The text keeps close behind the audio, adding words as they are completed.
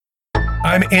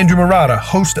I'm Andrew Murata,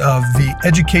 host of the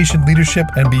Education, Leadership,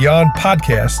 and Beyond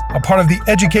podcast, a part of the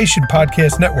Education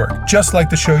Podcast Network, just like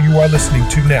the show you are listening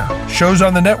to now. Shows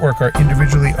on the network are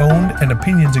individually owned and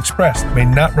opinions expressed may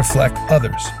not reflect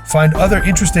others. Find other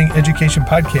interesting education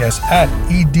podcasts at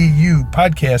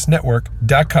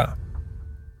edupodcastnetwork.com.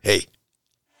 Hey,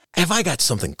 have I got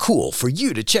something cool for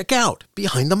you to check out?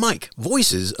 Behind the Mic,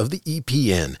 Voices of the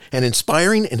EPN, an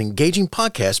inspiring and engaging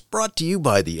podcast brought to you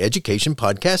by the Education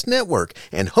Podcast Network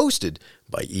and hosted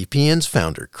by EPN's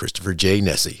founder, Christopher J.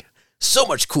 Nessie. So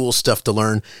much cool stuff to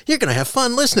learn. You're going to have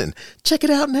fun listening. Check it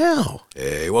out now.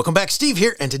 Hey, welcome back. Steve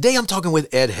here, and today I'm talking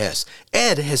with Ed Hess.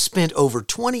 Ed has spent over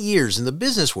 20 years in the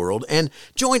business world and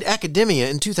joined academia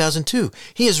in 2002.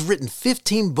 He has written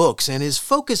 15 books, and his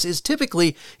focus is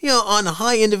typically, on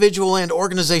high individual and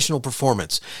organizational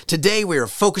performance. Today, we are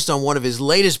focused on one of his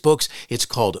latest books. It's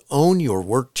called Own Your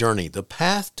Work Journey, The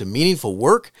Path to Meaningful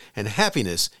Work and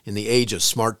Happiness in the Age of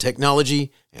Smart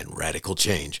Technology and Radical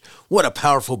Change. What a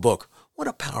powerful book. What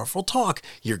a powerful talk.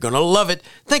 You're going to love it.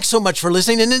 Thanks so much for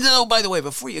listening. And oh, by the way,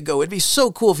 before you go, it'd be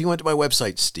so cool if you went to my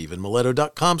website,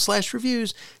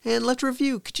 stephenmiletto.com/reviews, and left a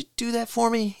review. Could you do that for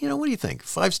me? What do you think?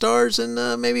 5 stars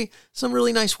and maybe some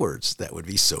really nice words. That would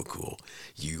be so cool.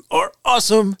 You are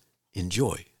awesome.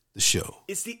 Enjoy the show.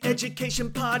 It's the Education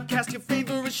Podcast, your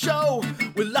favorite show,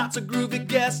 with lots of groovy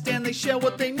guests and they share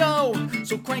what they know.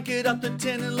 So crank it up to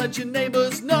 10 and let your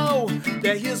neighbors know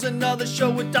that here's another show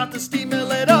with Dr. Steve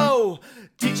Miletto.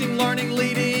 Teaching, learning,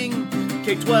 leading,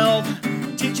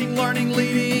 K-12. Teaching, learning,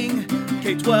 leading,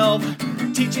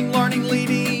 K-12. Teaching, learning,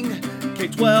 leading,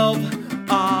 K-12.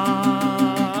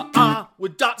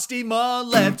 With Dr. Steve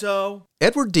Miletto.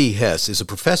 Edward D. Hess is a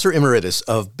professor emeritus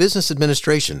of business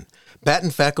administration, Batten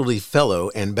Faculty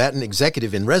Fellow, and Batten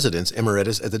Executive in Residence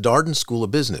Emeritus at the Darden School of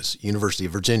Business, University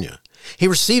of Virginia. He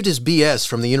received his BS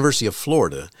from the University of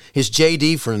Florida, his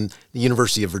JD from the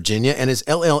University of Virginia, and his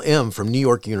LLM from New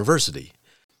York University.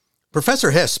 Professor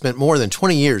Hess spent more than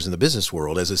 20 years in the business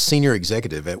world as a senior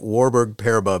executive at Warburg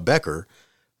Paribas Becker,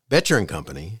 Becher &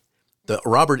 Company, the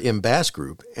Robert M. Bass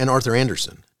Group, and Arthur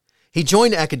Andersen. He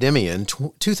joined academia in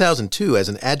 2002 as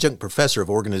an adjunct professor of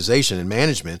organization and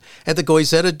management at the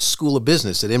Goizeta School of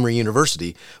Business at Emory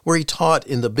University, where he taught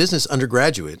in the business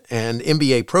undergraduate and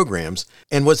MBA programs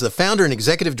and was the founder and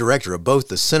executive director of both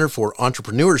the Center for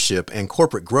Entrepreneurship and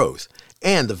Corporate Growth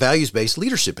and the Values-Based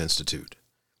Leadership Institute.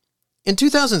 In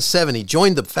 2007, he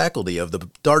joined the faculty of the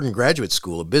Darden Graduate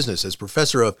School of Business as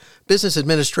professor of business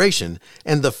administration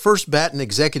and the first Batten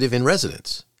executive in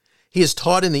residence. He has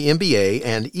taught in the MBA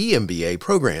and EMBA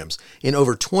programs in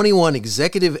over 21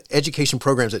 executive education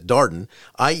programs at Darden,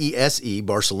 IESE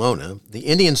Barcelona, the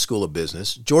Indian School of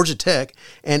Business, Georgia Tech,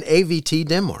 and AVT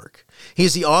Denmark. He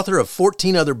is the author of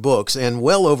 14 other books and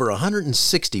well over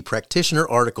 160 practitioner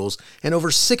articles and over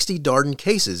 60 Darden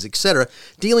cases, etc.,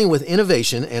 dealing with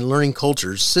innovation and learning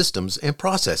cultures, systems, and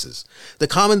processes. The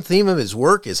common theme of his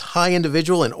work is high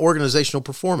individual and organizational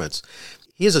performance.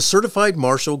 He is a certified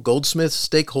Marshall Goldsmith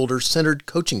stakeholder-centered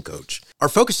coaching coach. Our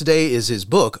focus today is his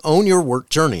book, Own Your Work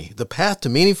Journey, The Path to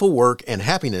Meaningful Work and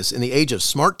Happiness in the Age of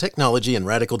Smart Technology and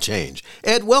Radical Change.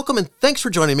 Ed, welcome and thanks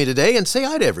for joining me today, and say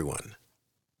hi to everyone.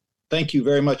 Thank you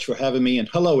very much for having me, and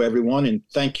hello everyone, and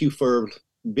thank you for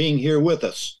being here with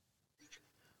us.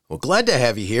 Well, glad to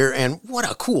have you here, and what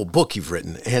a cool book you've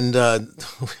written, and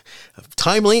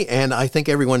timely, and I think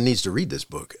everyone needs to read this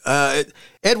book. Ed,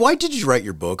 why did you write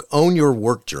your book, Own Your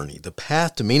Work Journey, The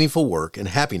Path to Meaningful Work and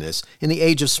Happiness in the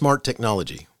Age of Smart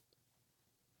Technology?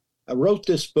 I wrote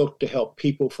this book to help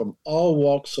people from all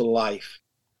walks of life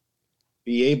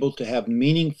be able to have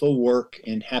meaningful work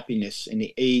and happiness in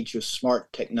the age of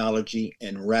smart technology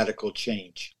and radical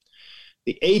change.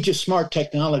 The age of smart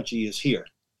technology is here.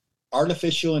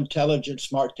 Artificial intelligence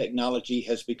smart technology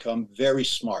has become very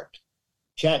smart.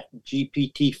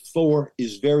 ChatGPT-4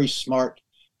 is very smart,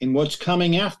 and what's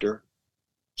coming after,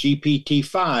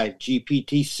 GPT-5,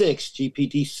 GPT-6,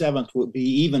 GPT-7 will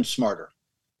be even smarter.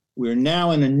 We're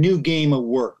now in a new game of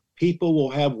work. People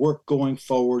will have work going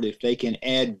forward if they can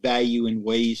add value in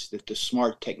ways that the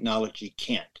smart technology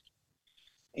can't.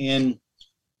 And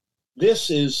this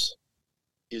is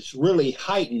really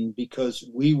heightened because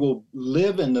we will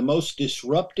live in the most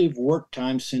disruptive work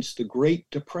time since the Great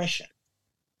Depression.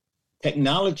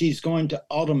 Technology is going to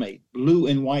automate blue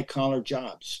and white collar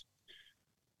jobs.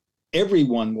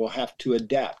 Everyone will have to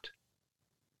adapt.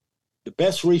 The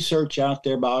best research out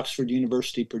there by Oxford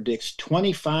University predicts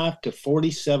 25 to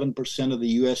 47% of the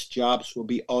U.S. jobs will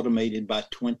be automated by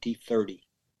 2030.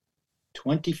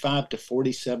 25 to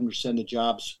 47% of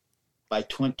jobs by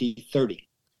 2030.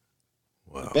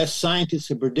 Wow. The best scientists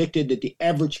have predicted that the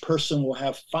average person will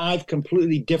have 5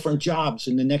 completely different jobs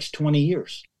in the next 20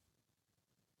 years.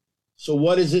 So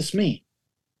what does this mean?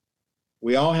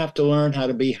 We all have to learn how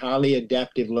to be highly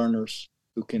adaptive learners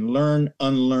who can learn,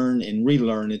 unlearn, and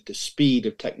relearn at the speed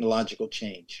of technological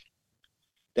change.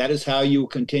 That is how you will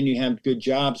continue to have good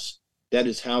jobs. That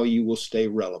is how you will stay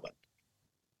relevant.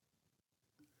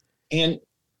 And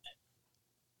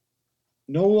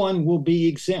no one will be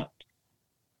exempt.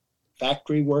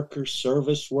 Factory workers,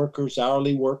 service workers,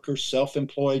 hourly workers,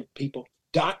 self-employed people,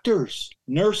 doctors,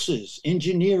 nurses,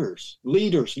 engineers,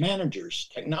 leaders, managers,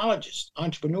 technologists,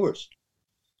 entrepreneurs.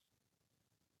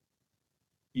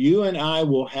 You and I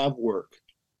will have work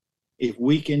if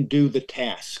we can do the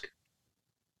task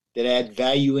that add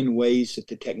value in ways that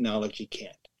the technology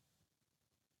can't.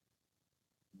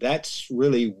 That's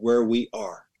really where we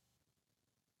are.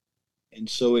 And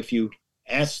so if you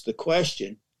ask the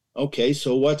question, okay,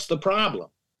 so what's the problem?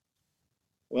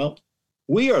 Well,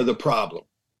 we are the problem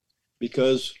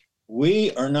because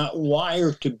we are not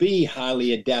wired to be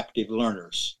highly adaptive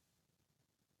learners.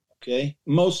 Okay?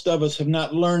 Most of us have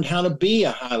not learned how to be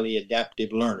a highly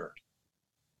adaptive learner.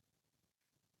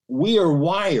 We are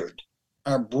wired,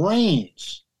 our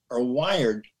brains are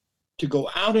wired to go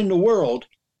out in the world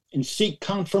and seek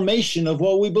confirmation of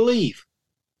what we believe.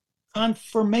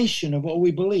 Confirmation of what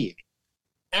we believe.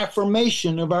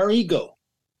 Affirmation of our ego.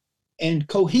 And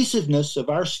cohesiveness of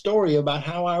our story about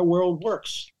how our world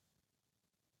works.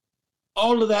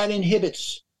 All of that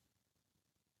inhibits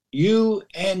you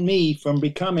and me from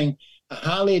becoming a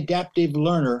highly adaptive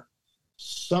learner,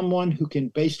 someone who can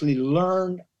basically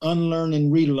learn, unlearn,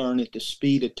 and relearn at the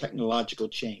speed of technological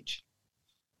change.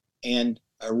 And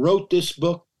I wrote this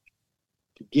book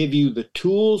to give you the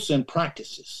tools and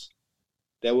practices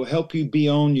that will help you be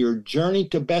on your journey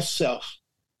to best self,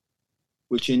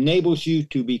 which enables you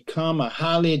to become a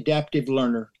highly adaptive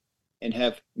learner and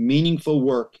have meaningful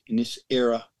work in this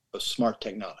era of smart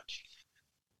technology.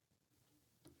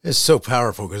 It's so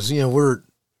powerful because, we're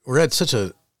at such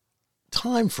a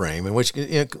time frame in which,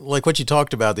 like what you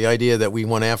talked about, the idea that we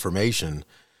want affirmation.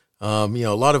 A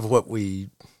lot of what we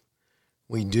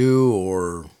do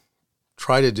or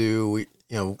try to do,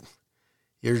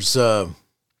 there's some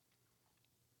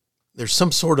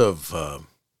sort of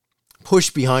push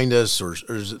behind us, or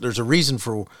there's a reason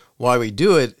for why we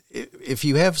do it. If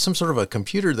you have some sort of a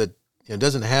computer that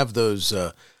doesn't have those,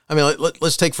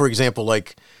 let's take for example,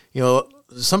 like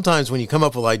sometimes when you come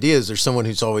up with ideas, there's someone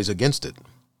who's always against it,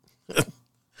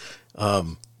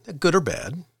 good or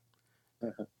bad.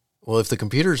 Well, if the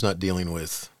computer's not dealing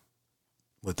with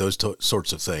those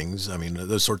sorts of things,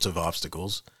 those sorts of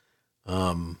obstacles,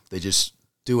 they just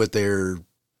do what they're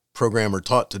programmed or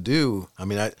taught to do.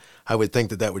 I would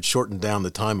think that would shorten down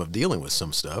the time of dealing with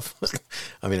some stuff.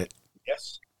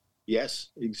 Yes,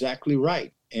 exactly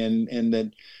right. And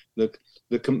then the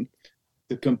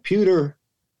computer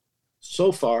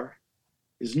so far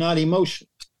is not emotion.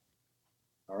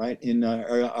 All right. And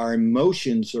our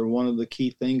emotions are one of the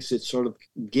key things that sort of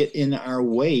get in our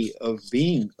way of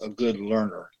being a good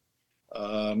learner.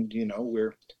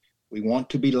 We want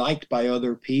to be liked by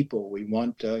other people. We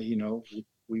want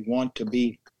we want to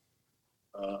be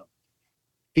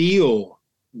feel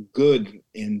good,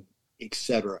 and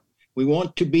etc. We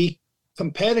want to be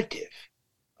competitive,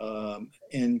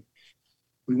 and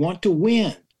we want to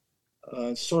win.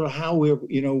 Sort of how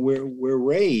we're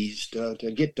raised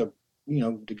to get the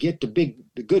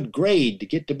good grade, to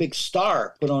get the big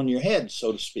star put on your head,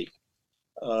 so to speak.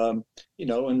 And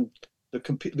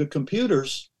the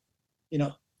computers,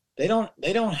 they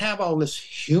don't have all this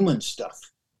human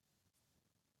stuff.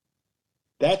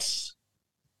 That's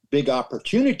big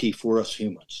opportunity for us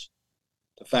humans.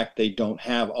 The fact they don't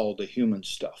have all the human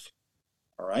stuff.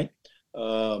 All right.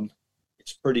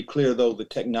 It's pretty clear, though, the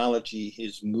technology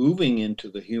is moving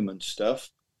into the human stuff.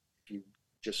 If you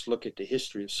just look at the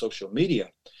history of social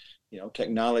media,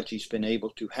 technology's been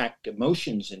able to hack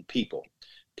emotions in people.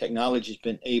 Technology's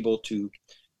been able to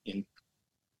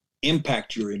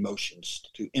impact your emotions,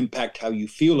 to impact how you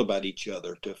feel about each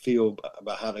other, to feel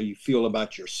about how you feel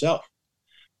about yourself.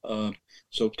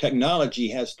 So technology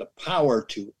has the power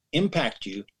to impact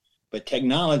you, but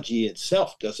technology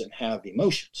itself doesn't have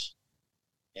emotions.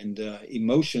 And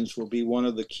emotions will be one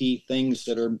of the key things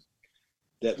that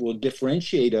will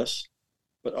differentiate us,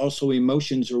 but also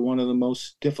emotions are one of the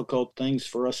most difficult things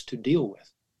for us to deal with.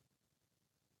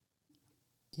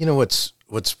 What's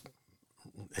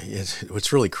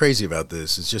really crazy about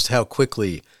this is just how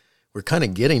quickly we're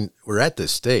at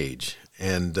this stage,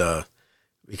 and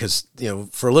because,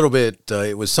 for a little bit,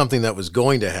 it was something that was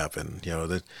going to happen.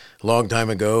 That a long time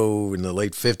ago in the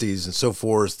late 50s and so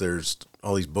forth, there's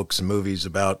all these books and movies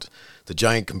about the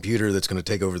giant computer that's going to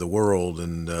take over the world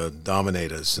and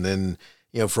dominate us. And then,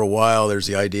 for a while, there's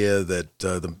the idea that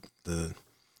the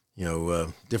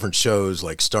different shows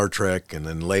like Star Trek, and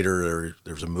then later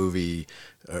there's a movie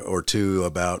or two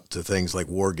about things like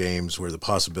war games, where the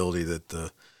possibility that the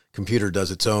computer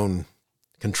does its own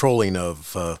controlling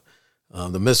of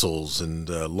the missiles and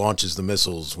launches the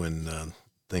missiles when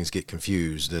things get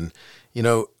confused. And,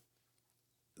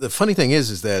 the funny thing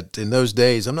is that in those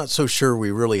days, I'm not so sure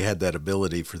we really had that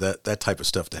ability for that type of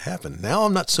stuff to happen. Now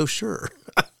I'm not so sure.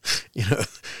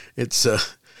 It's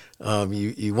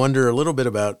you wonder a little bit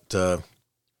about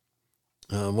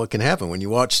what can happen when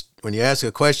you ask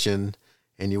a question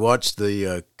and you watch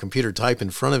the computer type in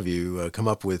front of you come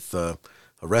up with a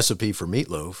recipe for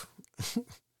meatloaf.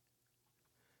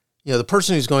 The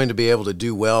person who's going to be able to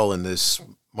do well in this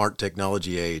smart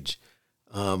technology age,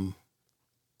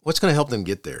 what's going to help them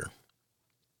get there?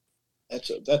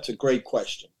 That's a great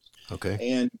question. Okay.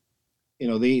 And,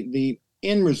 the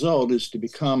end result is to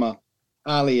become a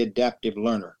highly adaptive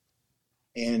learner.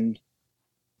 And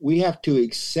we have to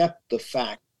accept the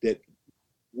fact that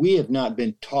we have not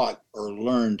been taught or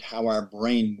learned how our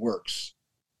brain works.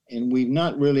 And we've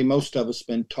not really, most of us,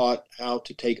 been taught how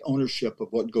to take ownership of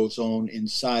what goes on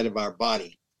inside of our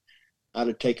body, how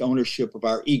to take ownership of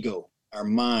our ego, our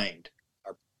mind,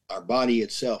 our body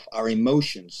itself, our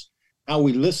emotions, how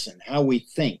we listen, how we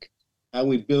think, how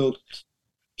we build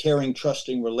caring,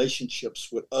 trusting relationships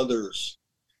with others.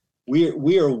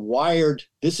 We are wired.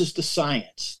 This is the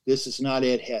science. This is not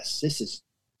Ed Hess. This is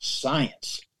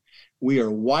science. We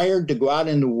are wired to go out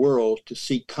in the world to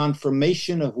seek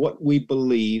confirmation of what we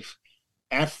believe,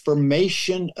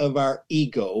 affirmation of our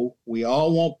ego. We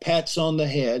all want pats on the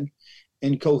head,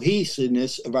 and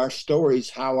cohesiveness of our stories,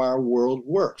 how our world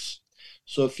works.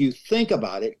 So if you think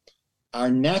about it,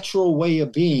 our natural way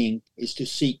of being is to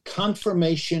seek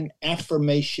confirmation,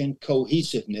 affirmation,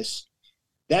 cohesiveness.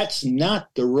 That's not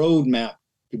the roadmap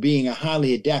to being a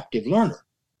highly adaptive learner.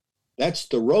 That's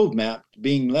the roadmap to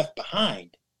being left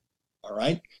behind, all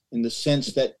right? In the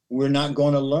sense that we're not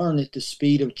going to learn at the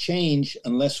speed of change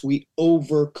unless we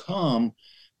overcome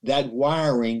that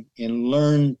wiring and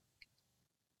learn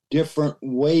different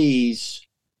ways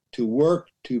to work,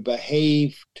 to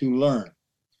behave, to learn.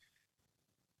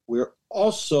 We're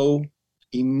also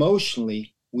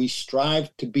emotionally, we strive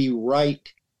to be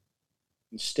right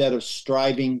instead of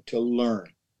striving to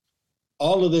learn.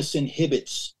 All of this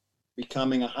inhibits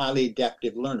becoming a highly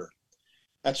adaptive learner.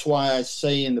 That's why I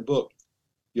say in the book,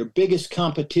 your biggest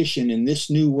competition in this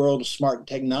new world of smart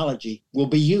technology will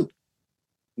be you,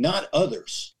 not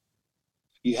others.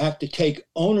 You have to take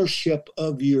ownership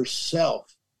of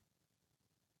yourself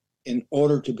in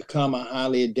order to become a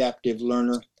highly adaptive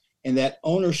learner. And that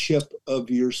ownership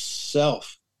of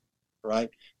yourself,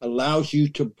 right, allows you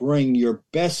to bring your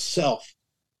best self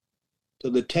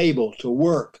to the table, to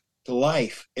work, to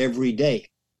life every day.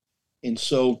 And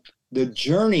so the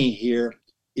journey here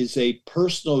is a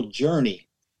personal journey.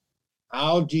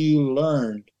 How do you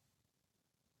learn?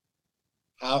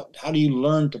 How do you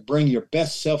learn to bring your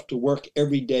best self to work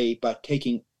every day? By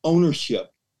taking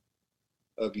ownership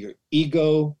of your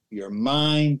ego, your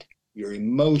mind, your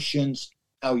emotions,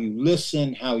 how you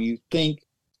listen, how you think,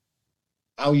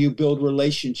 how you build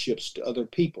relationships to other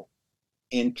people.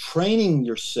 And training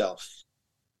yourself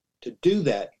to do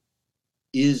that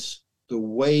is the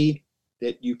way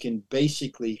that you can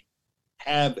basically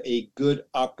have a good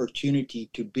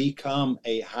opportunity to become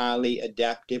a highly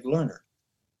adaptive learner.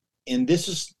 And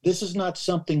this is not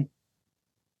something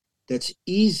that's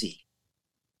easy,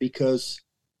 because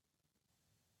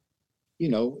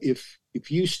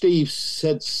if you, Steve,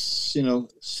 said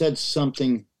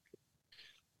something,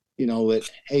 that,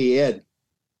 hey, Ed,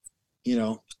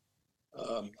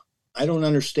 I don't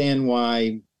understand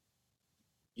why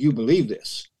you believe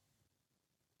this.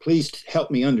 Please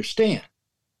help me understand.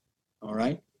 All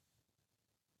right.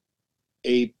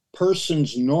 A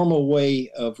person's normal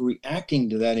way of reacting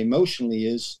to that emotionally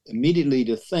is immediately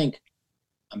to think,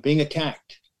 I'm being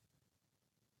attacked.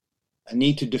 I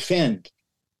need to defend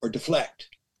or deflect,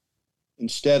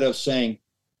 instead of saying,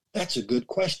 that's a good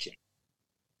question.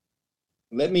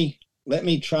 Let me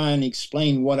try and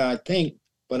explain what I think,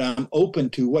 but I'm open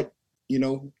to what,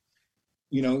 you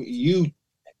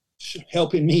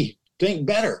helping me think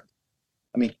better.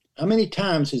 I mean, how many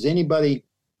times has anybody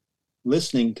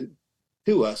listening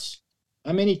to us,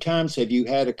 how many times have you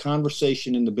had a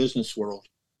conversation in the business world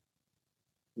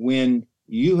when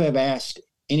you have asked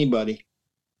anybody,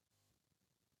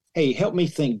 hey, help me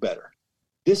think better.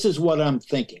 This is what I'm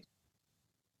thinking.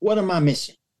 What am I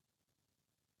missing?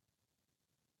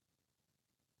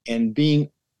 And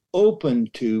being open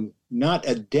to not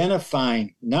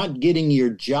identifying, not getting your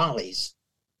jollies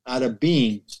out of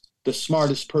being the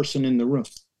smartest person in the room.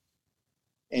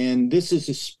 And this is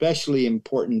especially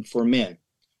important for men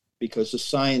because the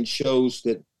science shows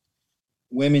that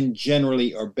women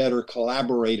generally are better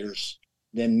collaborators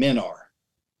than men are,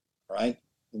 right?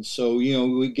 And so,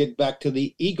 we get back to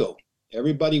the ego.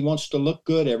 Everybody wants to look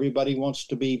good. Everybody wants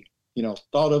to be,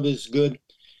 thought of as good.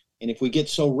 And if we get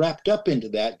so wrapped up into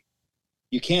that,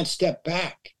 you can't step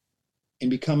back and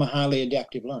become a highly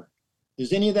adaptive learner.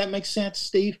 Does any of that make sense,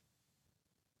 Steve?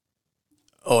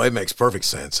 Oh, it makes perfect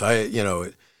sense.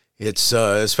 It's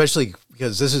especially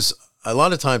because this is a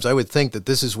lot of times I would think that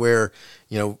this is where,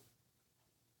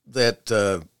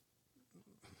 that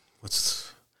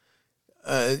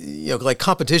like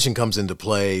competition comes into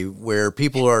play where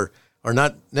people are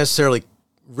not necessarily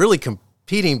really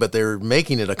competing, but they're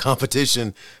making it a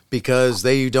competition because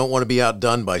they don't want to be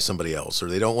outdone by somebody else, or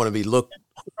they don't want to be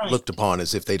looked upon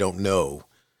as if they don't know.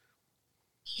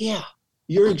 Yeah,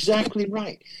 you're exactly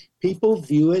right. People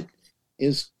view it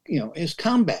as, as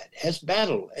combat, as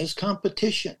battle, as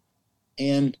competition.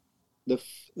 And the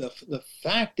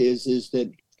fact is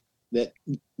that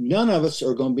none of us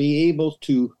are going to be able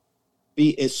to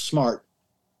be as smart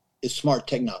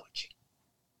technology.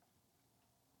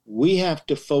 We have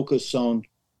to focus on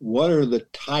what are the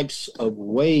types of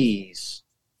ways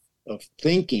of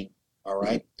thinking, all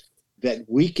right, that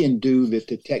we can do that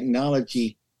the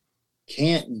technology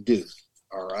can't do,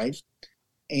 all right?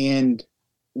 And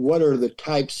what are the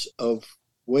types of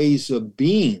ways of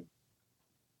being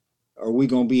are we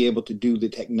going to be able to do the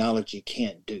technology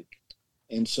can't do?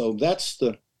 And so that's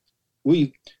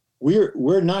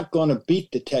we're not going to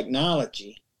beat the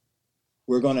technology.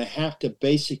 We're going to have to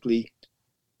basically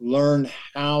learn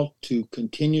how to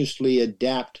continuously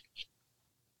adapt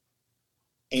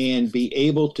and be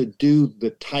able to do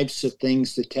the types of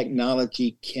things the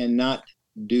technology cannot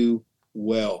do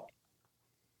well.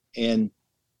 And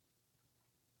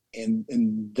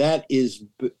that is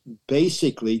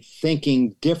basically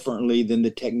thinking differently than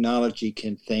the technology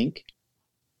can think,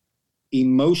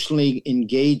 emotionally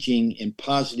engaging in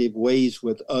positive ways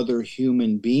with other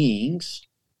human beings,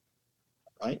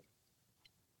 right?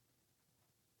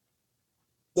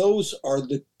 Those are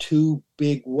the two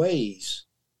big ways,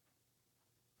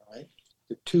 right?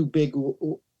 The two big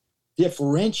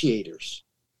differentiators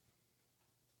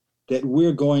that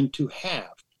we're going to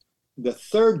have. The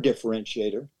third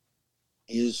differentiator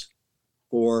is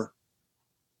for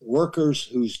workers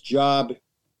whose job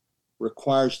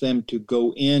requires them to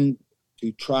go in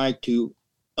to try to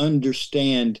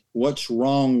understand what's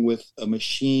wrong with a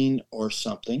machine or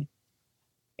something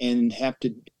and have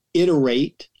to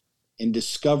iterate and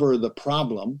discover the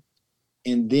problem.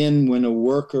 And then when a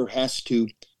worker has to,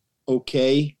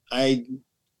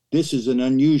 this is an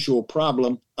unusual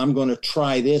problem, I'm going to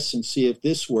try this and see if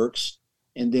this works.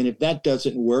 And then if that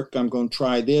doesn't work, I'm going to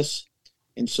try this.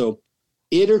 And so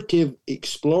iterative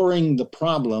exploring the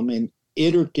problem and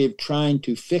iterative trying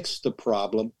to fix the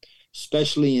problem,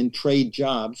 especially in trade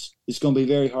jobs, is going to be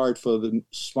very hard for the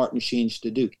smart machines to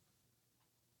do.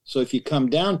 So if you come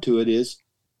down to it is,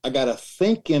 I got to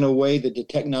think in a way that the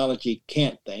technology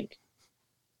can't think.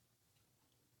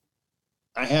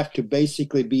 I have to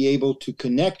basically be able to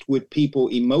connect with people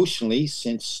emotionally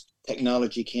since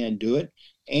technology can't do it.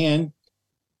 And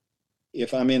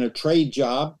if I'm in a trade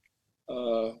job,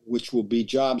 which will be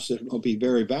jobs that will be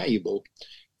very valuable,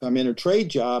 if I'm in a trade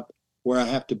job where I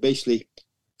have to basically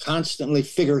constantly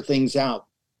figure things out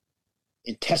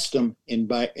and test them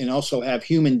and also have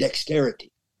human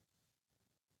dexterity.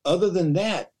 Other than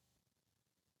that,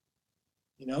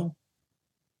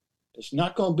 there's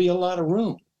not going to be a lot of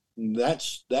room. And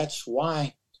that's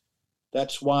why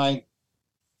the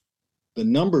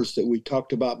numbers that we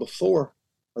talked about before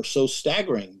are so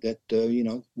staggering that,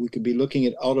 we could be looking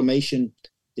at automation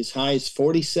as high as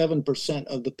 47%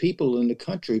 of the people in the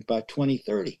country by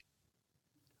 2030.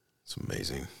 It's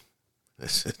amazing.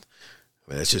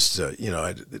 That's just,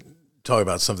 I talk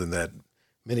about something that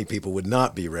many people would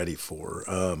not be ready for.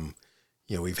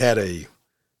 We've had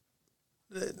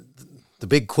the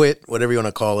big quit, whatever you want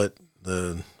to call it,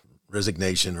 the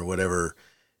resignation or whatever,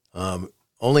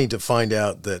 only to find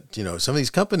out that, some of these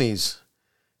companies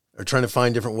are trying to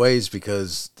find different ways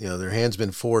because, their hand's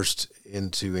been forced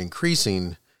into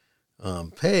increasing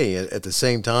pay. At the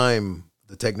same time,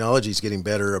 the technology is getting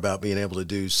better about being able to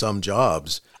do some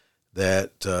jobs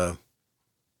that,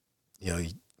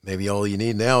 Maybe all you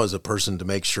need now is a person to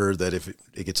make sure that if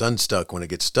it gets unstuck when it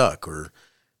gets stuck, or,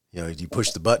 you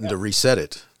push the button to reset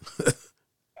it.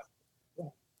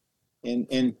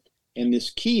 And this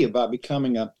key about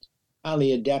becoming a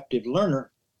highly adaptive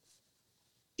learner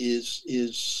is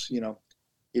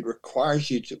it requires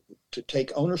you to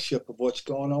take ownership of what's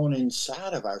going on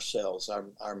inside of ourselves,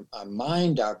 our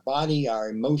mind, our body, our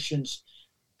emotions,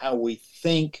 how we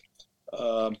think,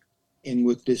 and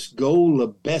with this goal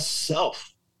of best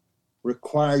self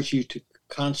requires you to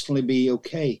constantly be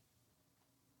okay.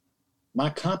 My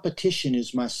competition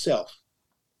is myself.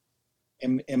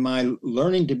 Am I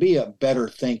learning to be a better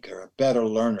thinker, a better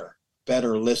learner,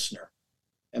 better listener?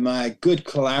 Am I a good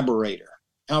collaborator?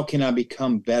 How can I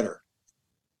become better?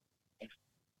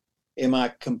 Am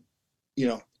I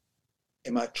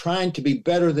trying to be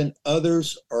better than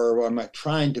others, or am I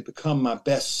trying to become my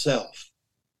best self?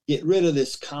 Get rid of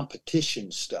this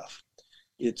competition stuff.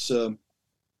 It's a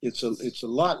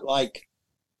lot like,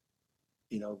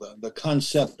 the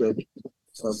concept of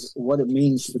what it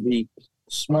means to be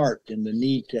smart and the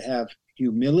need to have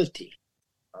humility,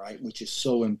 all right, which is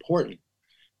so important.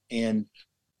 And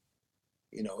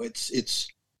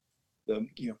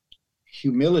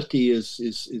humility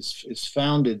is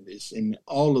founded in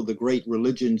all of the great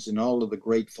religions and all of the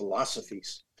great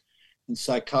philosophies. And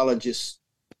psychologist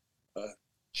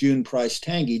June Price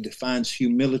Tangi defines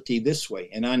humility this way.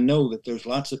 And I know that there's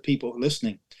lots of people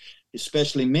listening,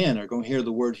 especially men, are going to hear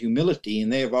the word humility and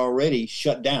they have already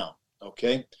shut down.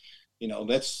 Okay,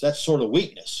 that's sort of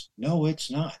weakness. No,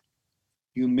 it's not.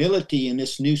 Humility in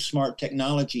this new smart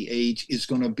technology age is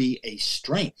going to be a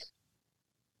strength,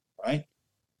 right?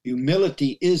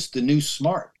 Humility is the new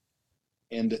smart.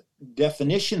 And the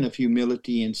definition of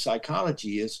humility in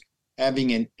psychology is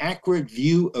having an accurate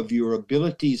view of your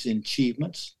abilities and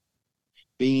achievements,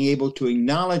 being able to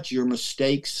acknowledge your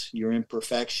mistakes, your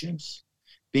imperfections,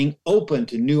 being open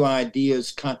to new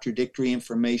ideas, contradictory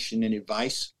information, and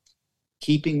advice,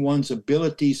 keeping one's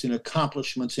abilities and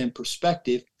accomplishments in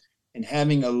perspective, and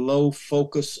having a low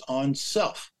focus on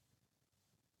self.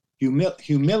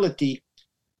 Humility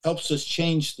helps us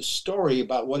change the story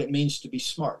about what it means to be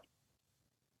smart.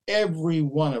 Every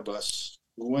one of us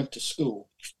who went to school,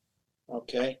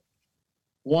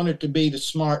 wanted to be the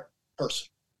smart person.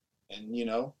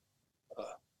 And,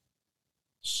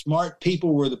 smart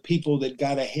people were the people that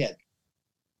got ahead.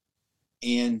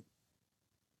 And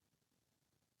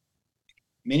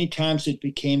many times it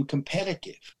became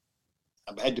competitive.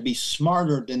 I had to be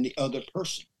smarter than the other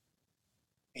person.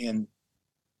 And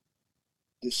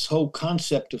this whole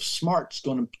concept of smart is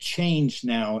going to change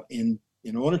now. In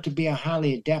order to be a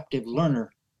highly adaptive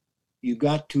learner, you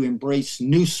got to embrace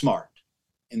new smart.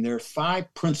 And there are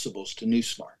 5 principles to new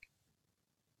smart.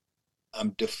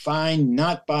 I'm defined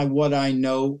not by what I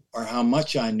know or how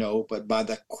much I know, but by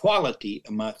the quality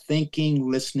of my thinking,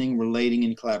 listening, relating,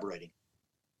 and collaborating.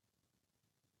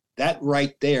 That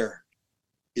right there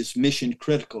is mission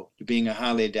critical to being a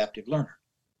highly adaptive learner.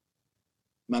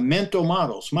 My mental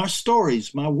models, my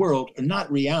stories, my world are not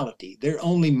reality. They're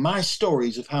only my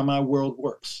stories of how my world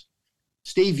works.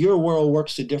 Steve, your world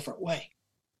works a different way,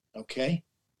 okay?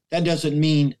 That doesn't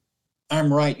mean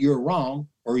I'm right, you're wrong,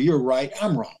 or you're right,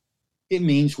 I'm wrong. It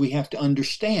means we have to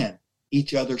understand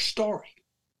each other's story.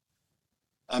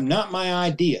 I'm not my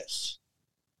ideas.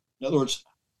 In other words,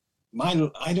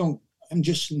 I'm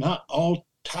just not all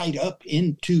tied up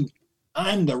into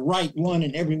I'm the right one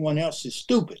and everyone else is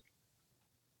stupid.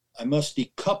 I must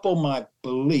decouple my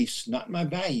beliefs, not my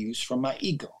values, from my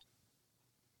ego.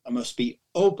 I must be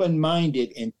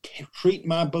open-minded and treat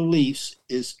my beliefs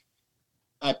as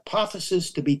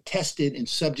hypothesis to be tested and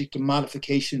subject to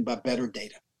modification by better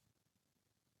data.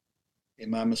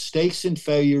 And my mistakes and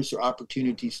failures are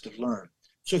opportunities to learn.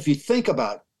 So if you think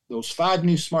about those 5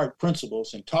 new smart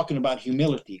principles and talking about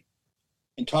humility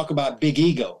and talk about big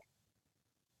ego,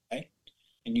 right?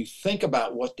 And you think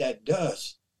about what that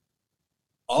does,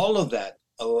 all of that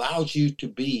allows you to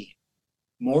be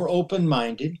more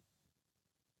open-minded,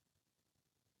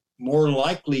 more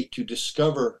likely to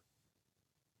discover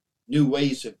new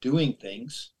ways of doing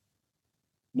things,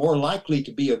 more likely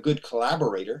to be a good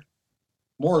collaborator,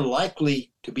 more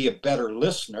likely to be a better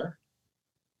listener,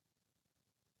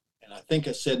 and I think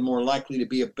I said more likely to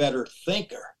be a better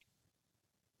thinker.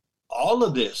 All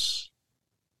of this,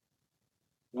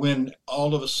 when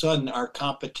all of a sudden our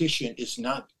competition is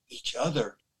not each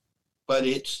other, but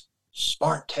it's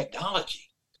smart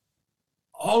technology.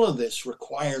 All of this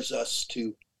requires us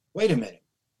to, wait a minute,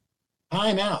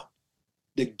 time out.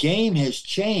 The game has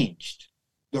changed.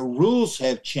 The rules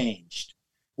have changed.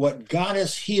 What got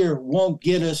us here won't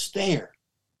get us there.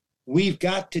 We've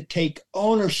got to take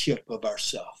ownership of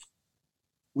ourselves.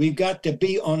 We've got to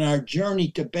be on our journey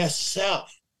to best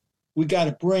self. We got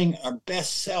to bring our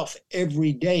best self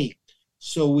every day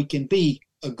so we can be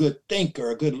a good thinker,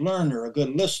 a good learner, a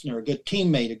good listener, a good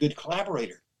teammate, a good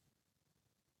collaborator.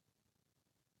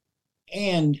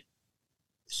 And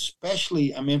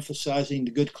especially I'm emphasizing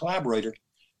the good collaborator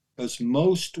because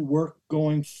most work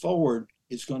going forward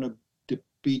is going to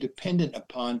be dependent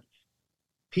upon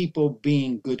people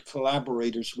being good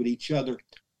collaborators with each other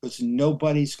because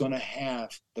nobody's going to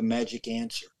have the magic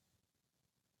answer.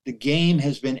 The game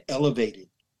has been elevated.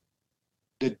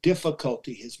 The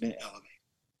difficulty has been elevated.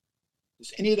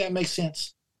 Does any of that make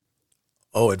sense?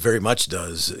 Oh, it very much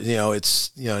does.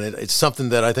 It's something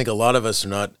that I think a lot of us are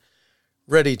not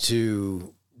ready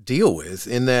to deal with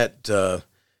in that,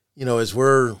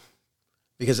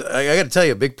 because I got to tell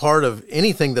you, a big part of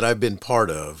anything that I've been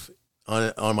part of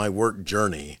on my work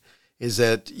journey is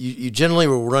that you generally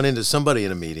will run into somebody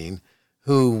in a meeting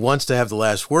who wants to have the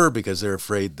last word because they're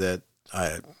afraid that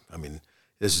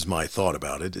this is my thought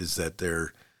about it, is that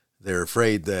they're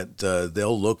afraid that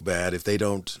they'll look bad if they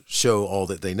don't show all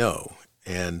that they know.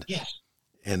 And yes.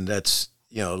 And that's,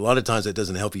 a lot of times that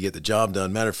doesn't help you get the job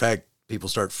done. Matter of fact, people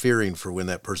start fearing for when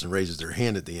that person raises their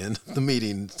hand at the end of the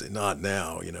meeting, not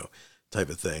now, type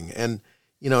of thing. And,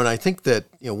 and I think that,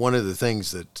 one of the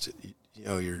things that,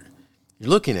 you're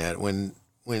looking at when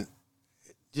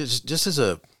just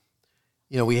as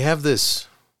we have this,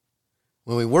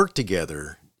 when we work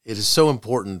together, it is so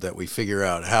important that we figure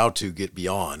out how to get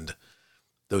beyond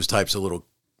those types of little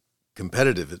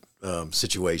competitive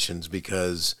situations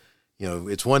because,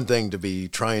 it's one thing to be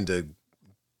trying to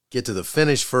get to the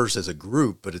finish first as a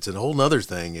group, but it's a whole nother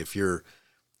thing if you're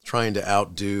trying to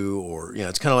outdo or,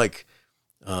 it's kind of like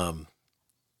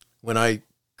when I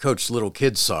coached little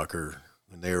kids soccer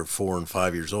when they were 4 and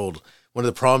 5 years old, one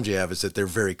of the problems you have is that they're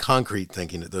very concrete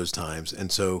thinking at those times.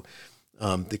 And so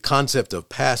the concept of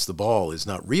pass the ball is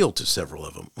not real to several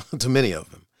of them, to many of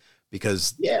them,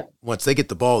 because once they get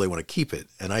the ball, they want to keep it.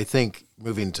 And I think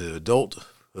moving to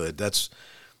adulthood,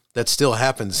 that still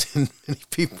happens in many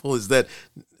people, is that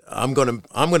I'm going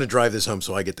to drive this home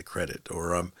so I get the credit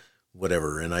or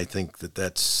whatever. And I think that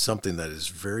that's something that is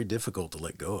very difficult to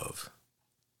let go of.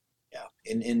 Yeah.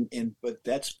 But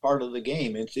that's part of the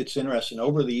game. It's interesting.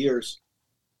 Over the years,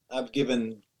 I've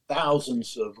given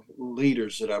thousands of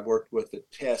leaders that I've worked with a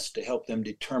test to help them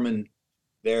determine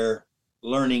their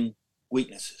learning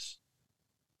weaknesses.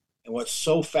 And what's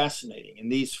so fascinating,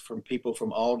 and these from people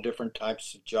from all different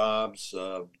types of jobs,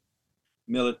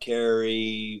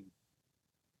 military,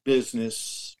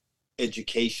 business,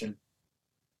 education.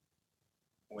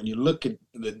 When you look at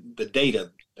the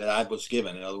data that I was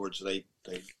given, in other words,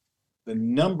 the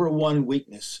number one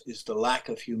weakness is the lack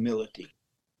of humility,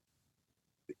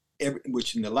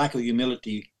 which in the lack of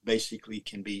humility basically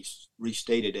can be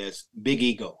restated as big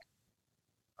ego.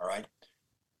 All right.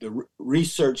 The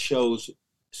research shows,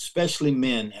 especially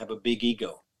men have a big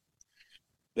ego.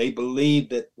 They believe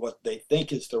that what they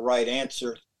think is the right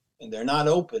answer, and they're not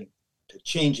open to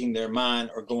changing their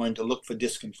mind or going to look for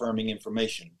disconfirming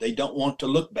information. They don't want to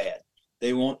look bad.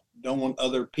 They don't want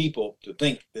other people to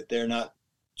think that they're not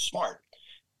smart,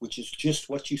 which is just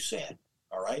what you said.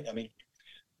 All right.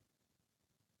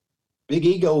 Big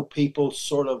ego people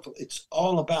it's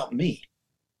all about me.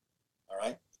 All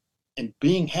right. And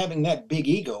having that big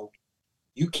ego,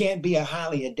 you can't be a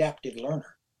highly adaptive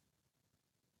learner.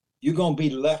 You're going to be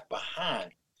left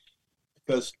behind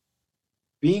because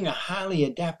being a highly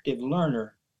adaptive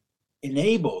learner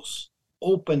enables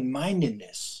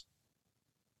open-mindedness,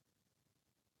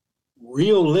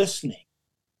 real listening,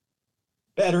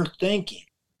 better thinking,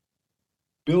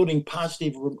 building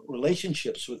positive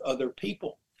relationships with other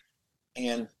people.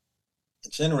 And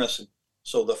it's interesting.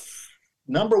 So the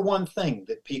number one thing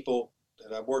that people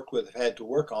that I've worked with have had to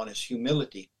work on is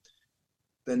humility.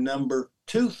 The number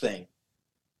two thing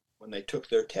when they took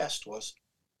their test was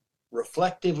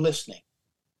reflective listening.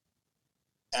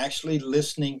 Actually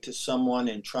listening to someone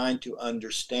and trying to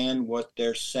understand what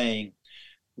they're saying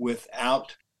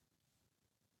without,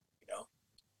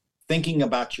 thinking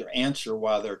about your answer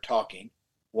while they're talking,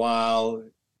 while,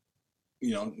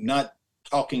 not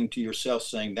talking to yourself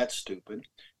saying that's stupid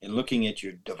and looking at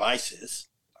your devices.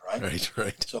 All right.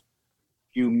 Right. So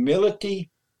humility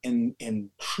and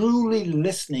truly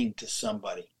listening to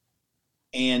somebody.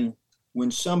 And when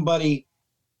somebody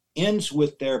ends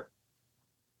with their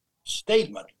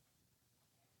statement,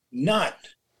 not,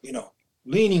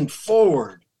 leaning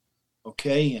forward,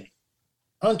 okay, and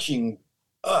punching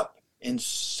up and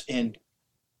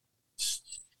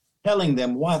telling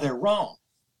them why they're wrong,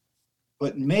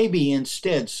 but maybe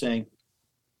instead saying,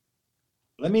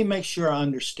 let me make sure I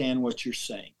understand what you're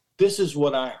saying. This is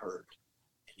what I heard.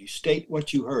 And you state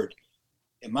what you heard.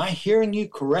 Am I hearing you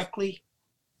correctly?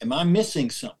 Am I missing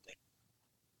something?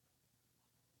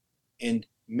 And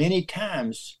many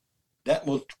times that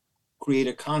will create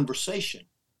a conversation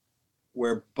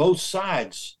where both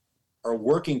sides are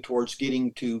working towards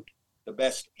getting to the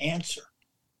best answer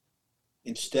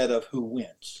instead of who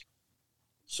wins.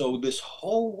 So this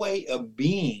whole way of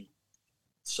being,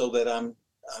 so that I'm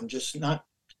just not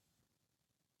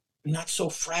so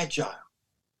fragile.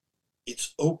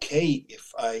 It's okay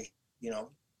if I,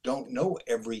 don't know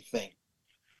everything.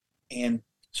 And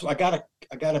so I gotta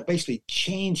basically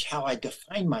change how I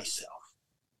define myself.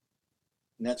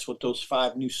 And that's what those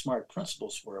 5 new SMART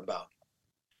principles were about.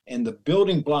 And the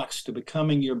building blocks to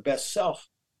becoming your best self,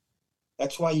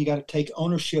 that's why you got to take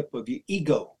ownership of your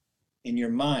ego and your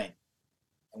mind.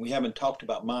 And we haven't talked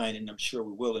about mind, and I'm sure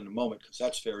we will in a moment, because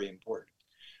that's very important.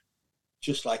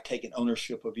 Just like taking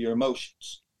ownership of your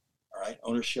emotions, all right?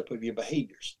 Ownership of your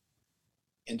behaviors.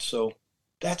 And so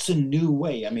that's a new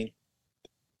way. I mean,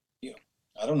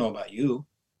 I don't know about you,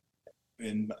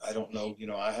 and I don't know,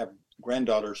 I have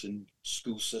granddaughters in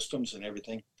school systems and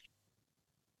everything.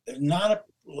 There's not a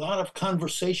lot of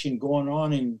conversation going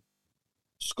on in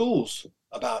schools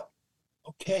about,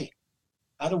 okay,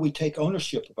 how do we take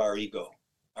ownership of our ego,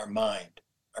 our mind,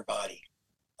 our body,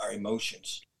 our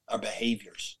emotions, our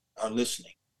behaviors, our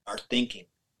listening, our thinking,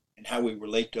 and how we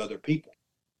relate to other people?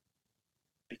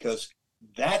 Because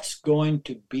that's going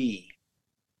to be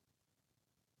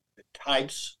the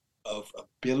types of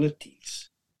abilities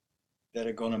that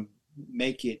are going to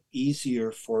make it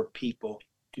easier for people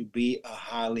to be a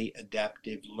highly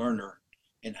adaptive learner.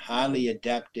 And highly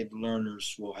adaptive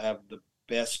learners will have the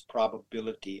best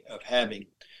probability of having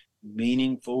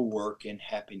meaningful work and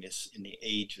happiness in the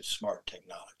age of smart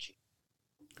technology.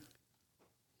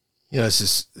 It's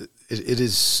just, it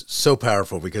is so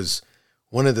powerful, because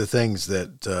one of the things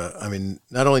that,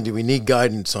 not only do we need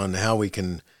guidance on how we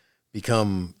can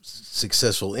become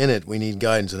successful in it, we need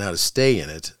guidance on how to stay in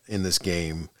it, in this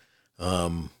game,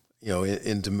 and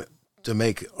to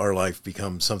make our life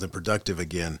become something productive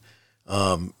again.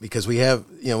 Because we have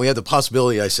the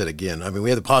possibility, I said again,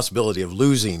 we have the possibility of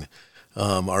losing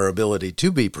our ability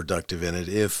to be productive in it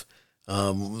if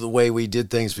the way we did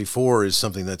things before is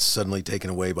something that's suddenly taken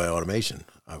away by automation,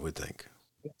 I would think.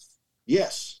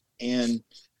 Yes. And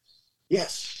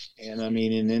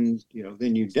then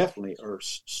you definitely are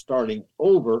starting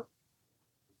over.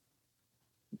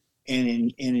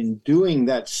 And in doing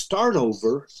that start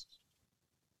over,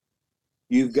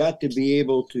 you've got to be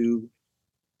able to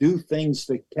do things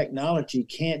that technology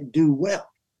can't do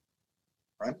well,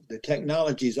 right? The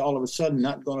technology is all of a sudden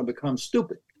not going to become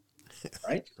stupid,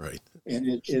 right? Right. And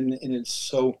it's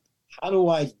so, how do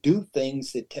I do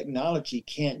things that technology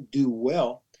can't do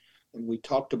well? And we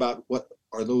talked about what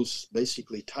are those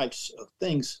basically types of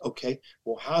things. Okay,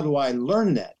 well, how do I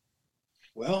learn that?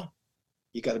 Well,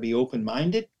 you got to be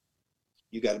open-minded.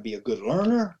 You got to be a good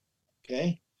learner.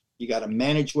 Okay, you got to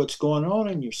manage what's going on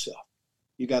in yourself.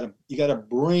 You got to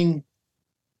bring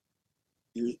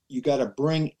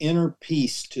inner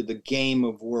peace to the game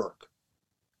of work,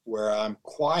 where I'm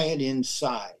quiet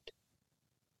inside.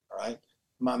 All right.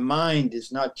 My mind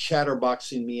is not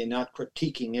chatterboxing me and not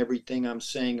critiquing everything I'm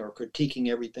saying or critiquing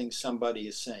everything somebody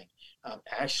is saying. I'm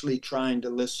actually trying to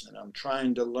listen. I'm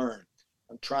trying to learn.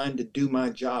 I'm trying to do my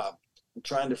job. I'm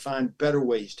trying to find better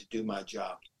ways to do my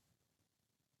job.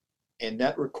 And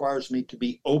that requires me to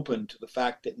be open to the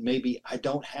fact that maybe I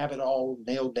don't have it all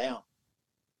nailed down.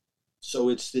 So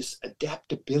it's this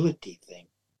adaptability thing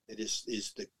that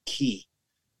is the key,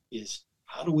 is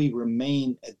how do we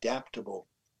remain adaptable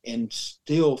and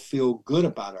still feel good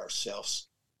about ourselves?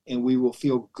 And we will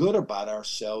feel good about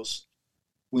ourselves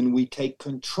when we take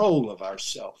control of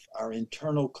ourselves, our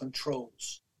internal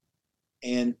controls.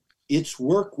 And it's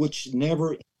work which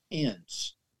never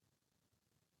ends.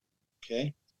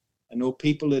 Okay? I know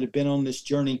people that have been on this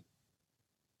journey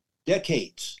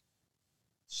decades.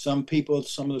 Some people,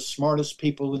 some of the smartest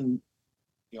people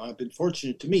I've been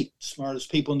fortunate to meet the smartest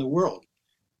people in the world.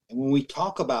 And when we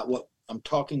talk about what I'm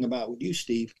talking about with you,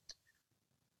 Steve,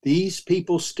 these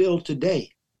people still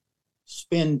today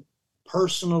spend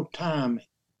personal time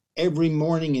every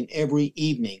morning and every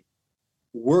evening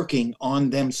working on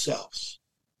themselves,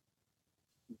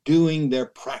 doing their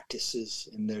practices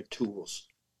and their tools,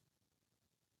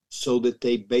 so that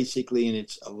they basically, and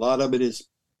it's a lot of it is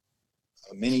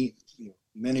many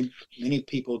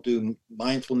people do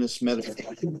mindfulness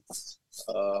meditation.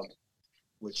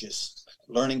 which is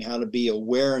learning how to be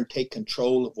aware and take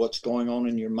control of what's going on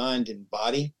in your mind and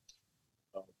body.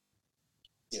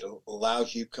 It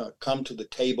allows you to come to the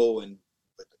table and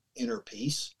with inner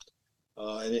peace,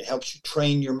 and it helps you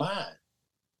train your mind.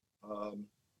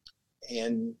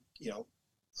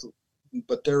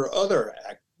 But there are other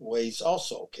ways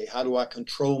also. Okay, how do I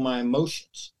control my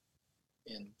emotions?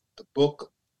 And the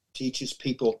book teaches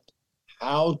people,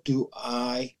 how do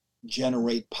I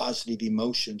generate positive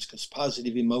emotions? Because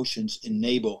positive emotions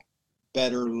enable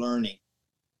better learning.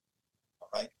 All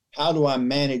right. How do I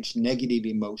manage negative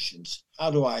emotions?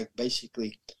 How do I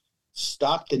basically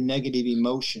stop the negative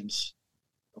emotions,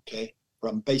 okay,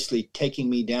 from basically taking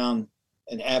me down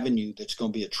an avenue that's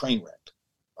going to be a train wreck?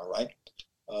 All right.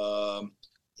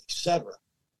 Etc.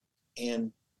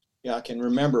 And I can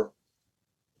remember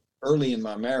early in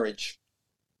my marriage,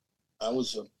 I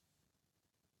was a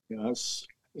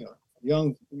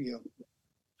young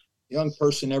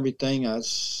person. Everything. I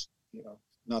was,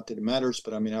 not that it matters,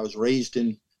 but I was raised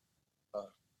in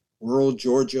rural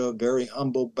Georgia, very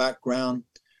humble background.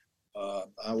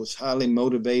 I was highly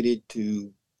motivated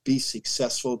to be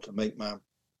successful, to make my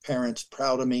parents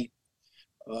proud of me.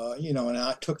 And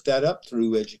I took that up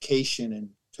through education and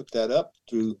took that up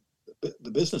through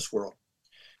the business world.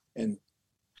 And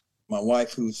my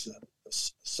wife, who's a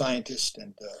scientist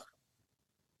and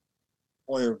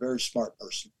a very smart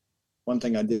person. One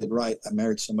thing I did right, I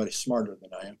married somebody smarter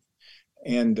than I am.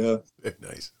 And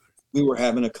nice. We were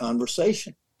having a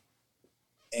conversation,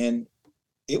 and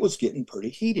it was getting pretty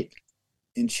heated.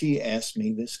 And she asked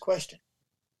me this question: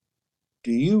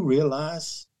 do you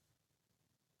realize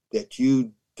that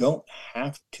you don't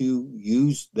have to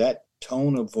use that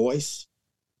tone of voice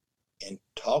and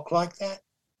talk like that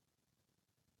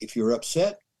if you're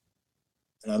upset?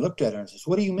 And I looked at her and says,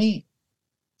 what do you mean?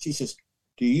 She says,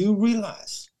 do you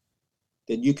realize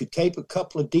that you could take a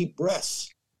couple of deep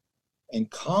breaths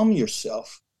and calm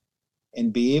yourself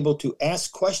and be able to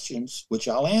ask questions, which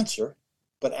I'll answer,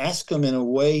 but ask them in a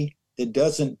way that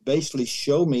doesn't basically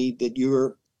show me that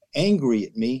you're angry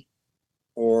at me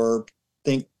or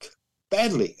think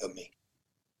badly of me?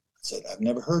 I said, I've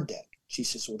never heard that. She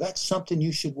says, well, that's something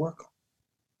you should work on.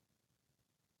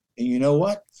 And you know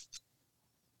what?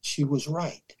 She was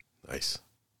right. Nice.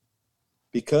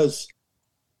 Because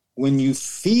when you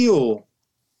feel,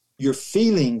 your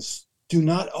feelings do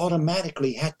not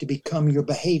automatically have to become your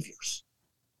behaviors.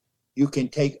 You can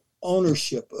take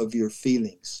ownership of your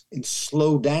feelings and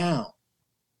slow down,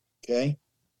 okay?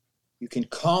 You can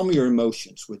calm your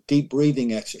emotions with deep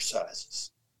breathing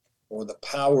exercises, or the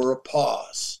power of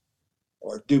pause,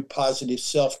 or do positive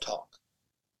self-talk.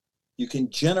 You can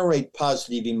generate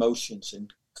positive emotions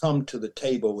and come to the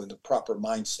table with the proper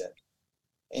mindset.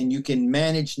 And you can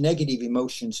manage negative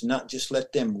emotions, not just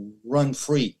let them run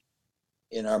free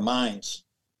in our minds.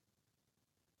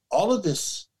 All of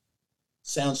this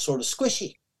sounds sort of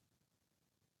squishy,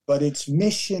 but it's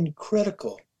mission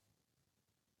critical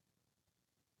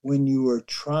when you are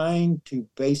trying to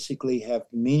basically have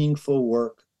meaningful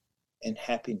work and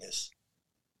happiness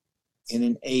in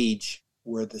an age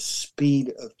where the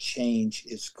speed of change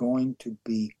is going to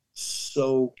be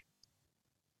so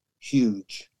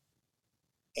huge,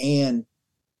 and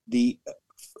the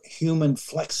human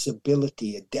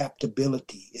flexibility,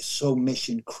 adaptability is so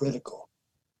mission critical,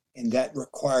 and that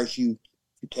requires you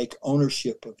to take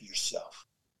ownership of yourself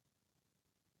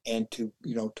and to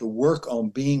work on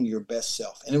being your best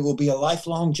self. And it will be a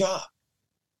lifelong job,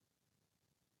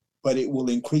 but it will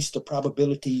increase the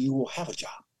probability you will have a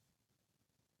job.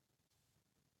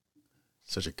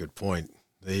 Such a good point.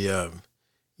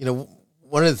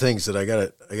 One of the things that I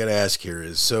gotta ask here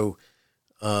is, so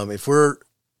if we're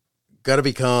got to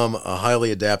become a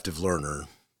highly adaptive learner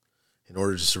in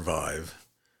order to survive,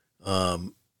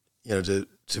 to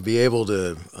be able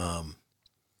to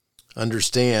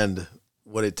understand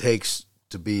what it takes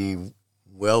to be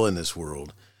well in this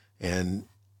world, and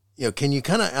can you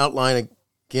kind of outline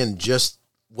again just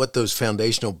what those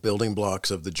foundational building blocks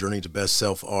of the journey to best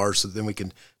self are, so then we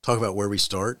can talk about where we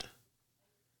start?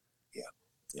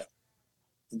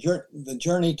 The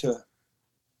journey to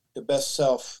the best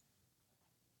self,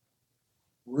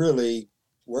 really,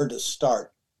 where to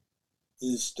start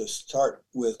is to start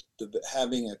with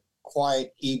having a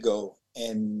quiet ego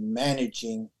and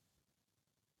managing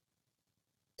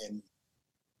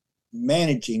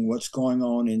what's going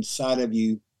on inside of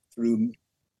you through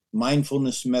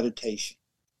mindfulness meditation.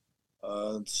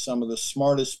 Some of the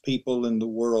smartest people in the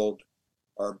world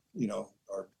are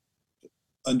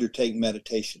undertake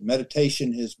meditation.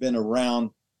 Meditation has been around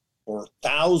for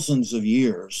thousands of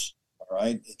years. All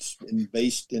right, it's been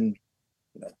based in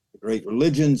the great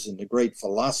religions and the great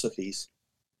philosophies.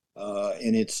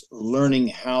 And it's learning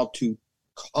how to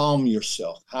calm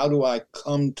yourself. How do I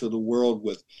come to the world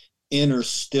with inner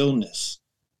stillness,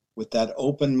 with that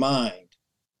open mind,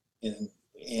 and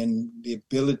the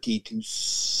ability to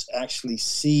actually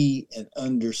see and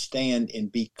understand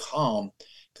and be calm,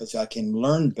 because I can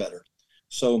learn better.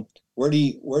 So where do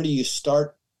you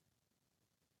start?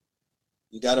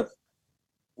 You got to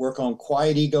work on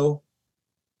quiet ego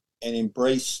and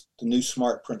embrace the new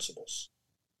SMART principles,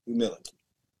 humility.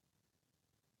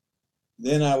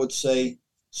 Then I would say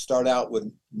start out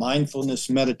with mindfulness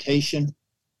meditation.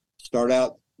 Start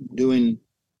out doing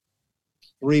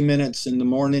 3 minutes in the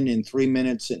morning and 3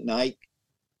 minutes at night.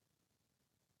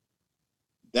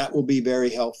 That will be very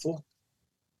helpful.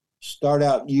 Start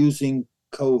out using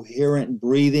coherent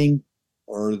breathing,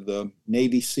 or the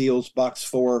Navy SEALs Box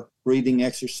 4 breathing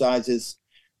exercises,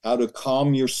 how to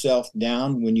calm yourself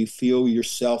down when you feel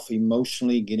yourself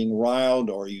emotionally getting riled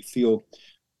or you feel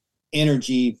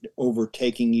energy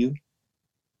overtaking you.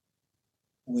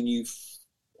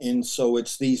 And so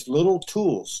it's these little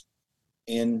tools,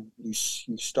 and you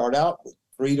start out with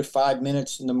 3 to 5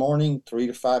 minutes in the morning, 3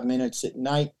 to 5 minutes at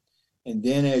night, and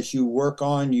then as you work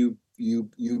on, you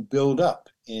build up,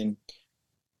 and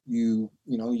you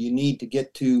need to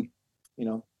get to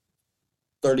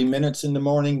 30 minutes in the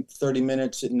morning, 30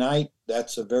 minutes at night.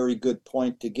 That's a very good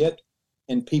point to get.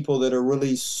 And people that are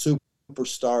really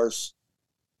superstars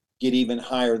get even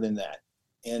higher than that.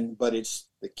 But it's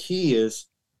the key is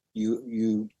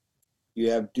you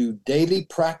have do daily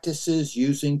practices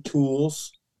using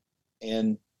tools,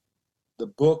 and the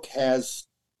book has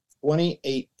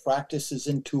 28 practices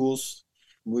and tools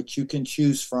which you can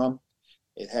choose from.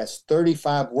 It has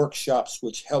 35 workshops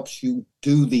which helps you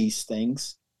do these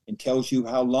things and tells you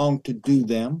how long to do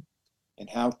them and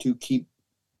how to keep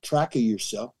track of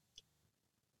yourself.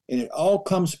 And it all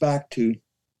comes back to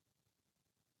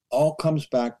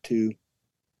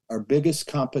our biggest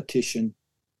competition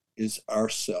is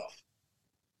ourself,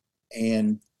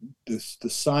 and the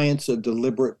science of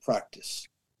deliberate practice.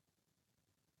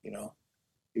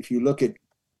 If you look at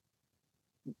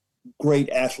great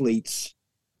athletes,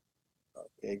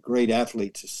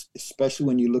 especially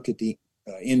when you look at the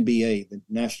NBA, the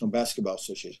National Basketball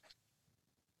Association,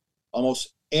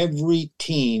 almost every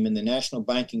team in the National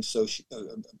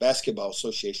Basketball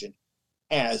Association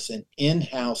has an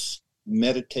in-house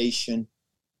meditation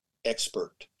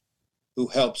expert who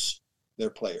helps their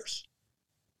players.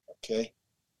 Okay?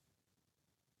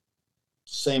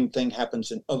 Same thing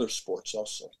happens in other sports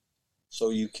also.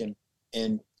 So you can,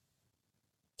 and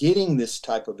getting this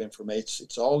type of information,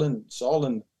 it's all in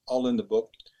the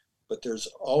book, but there's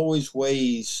always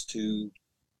ways to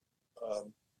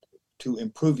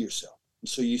improve yourself. And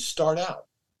so you start out,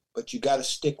 but you got to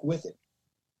stick with it.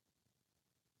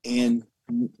 And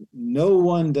no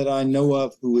one that I know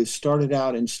of who has started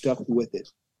out and stuck with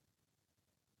it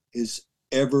has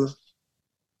ever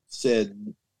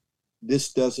said,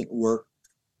 this doesn't work,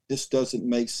 this doesn't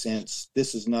make sense,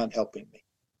 this is not helping me.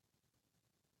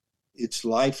 It's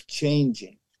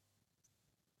life-changing.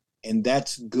 And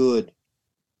that's good,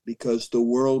 because the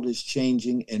world is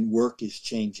changing and work is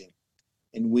changing.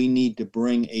 And we need to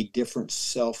bring a different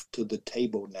self to the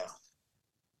table now.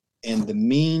 And the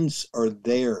means are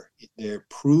there. They're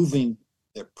proven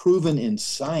in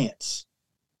science.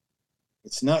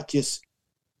 It's not just,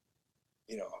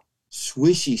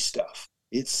 swishy stuff.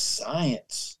 It's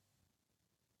science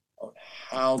on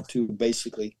how to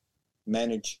basically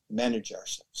manage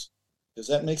ourselves. Does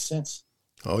that make sense?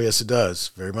 Oh, yes, it does.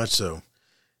 Very much so.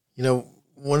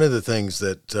 One of the things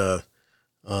that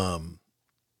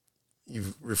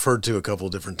you've referred to a couple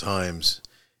of different times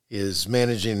is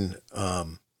managing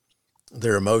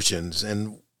their emotions.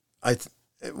 And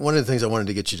one of the things I wanted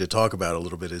to get you to talk about a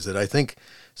little bit is that I think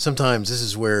sometimes this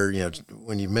is where,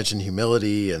 when you mention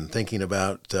humility and thinking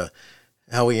about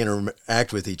how we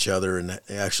interact with each other and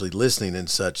actually listening and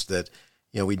such, that,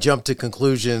 we jump to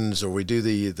conclusions, or we do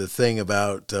the thing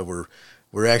about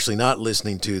we're actually not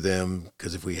listening to them,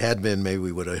 because if we had been, maybe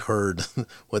we would have heard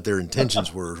what their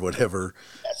intentions were, or whatever.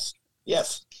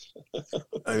 Yes.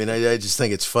 I mean, I just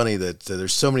think it's funny that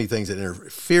there's so many things that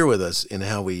interfere with us in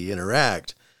how we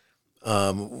interact,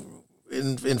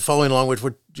 in following along with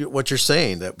what you're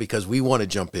saying, that because we want to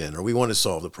jump in, or we want to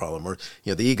solve the problem, or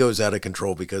the ego's out of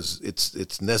control because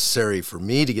it's necessary for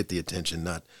me to get the attention,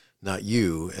 not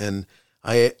you. And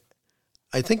I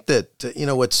think that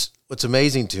what's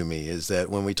amazing to me is that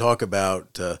when we talk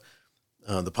about the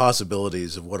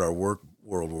possibilities of what our work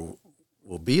world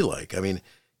will be like, I mean,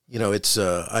 it's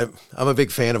I'm a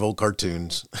big fan of old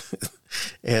cartoons,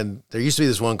 and there used to be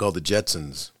this one called the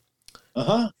Jetsons,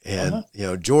 And,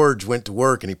 George went to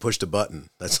work and he pushed a button.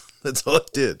 That's all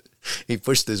it did. He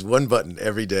pushed this one button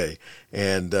every day,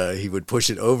 and he would push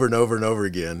it over and over and over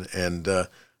again. And,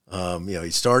 he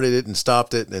started it and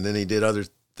stopped it, and then he did other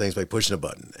things by pushing a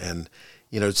button. And,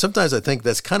 sometimes I think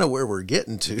that's kind of where we're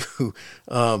getting to.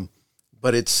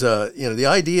 But it's, the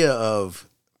idea of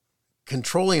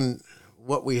controlling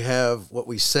what we have, what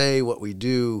we say, what we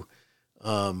do.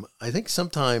 I think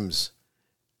sometimes,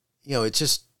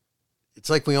 it's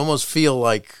like we almost feel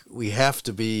like we have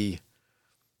to be,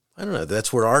 I don't know,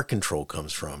 that's where our control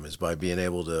comes from, is by being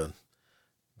able to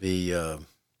be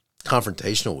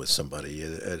confrontational with somebody,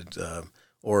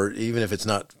 or even if it's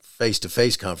not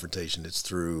face-to-face confrontation, it's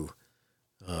through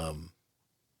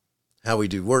how we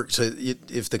do work. So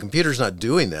if the computer's not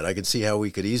doing that, I can see how we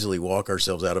could easily walk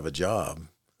ourselves out of a job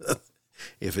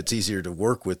if it's easier to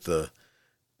work with the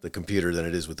computer than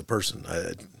it is with the person.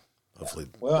 Hopefully.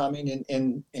 Well, I mean,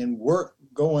 in work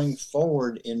going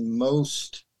forward in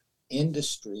most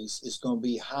industries is going to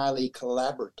be highly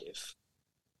collaborative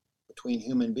between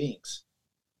human beings.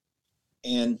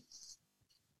 And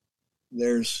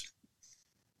there's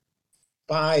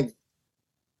 5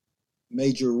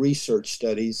 major research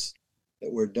studies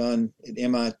that were done at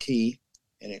MIT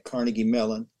and at Carnegie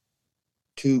Mellon,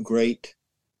 2 great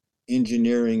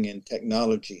engineering and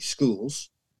technology schools,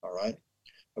 all right,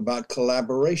 about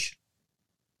collaboration.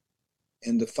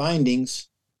 And the findings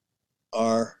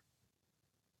are,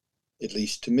 at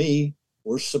least to me,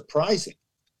 were surprising.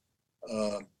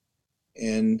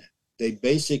 And they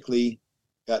basically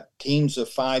got teams of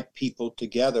 5 people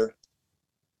together,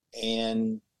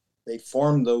 and they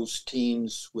formed those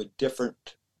teams with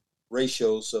different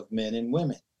ratios of men and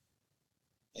women.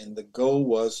 And the goal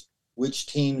was which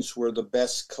teams were the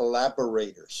best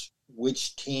collaborators,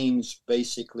 which teams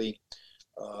basically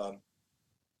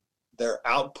their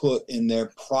output in their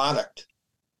product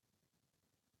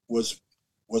was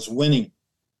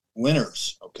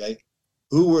winners, okay?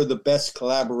 Who were the best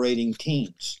collaborating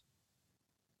teams?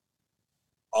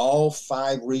 All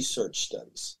 5 research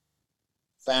studies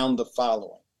found the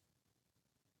following.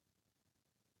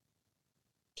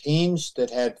 Teams that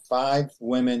had 5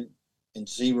 women and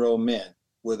 0 men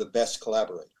were the best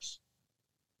collaborators.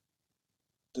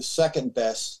 The second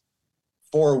best,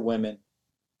 4 women,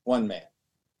 1 man.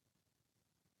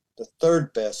 The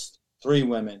third best, 3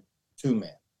 women, 2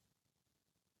 men.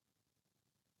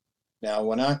 Now,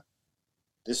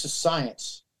 this is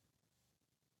science.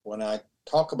 When I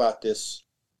talk about this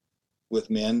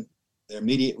with men, their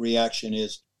immediate reaction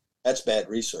is, that's bad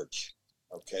research.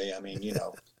 Okay, I mean,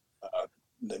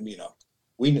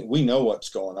 we know what's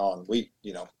going on.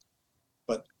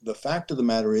 But the fact of the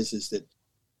matter is that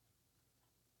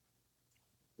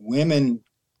women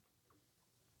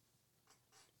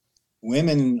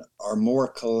are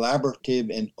more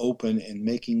collaborative and open and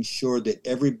making sure that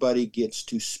everybody gets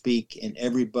to speak and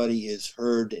everybody is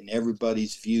heard and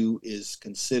everybody's view is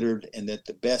considered, and that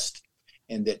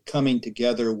that coming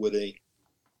together with the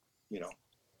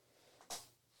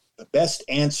best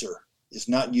answer is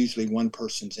not usually one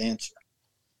person's answer.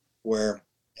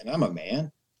 And I'm a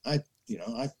man, I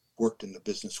worked in the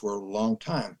business world a long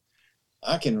time.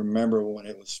 I can remember when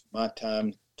it was my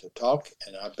time to talk,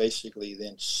 and I basically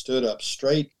then stood up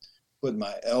straight, put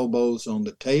my elbows on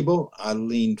the table, I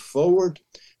leaned forward,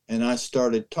 and I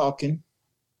started talking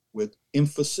with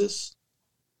emphasis,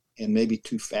 and maybe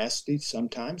too fastly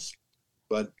sometimes,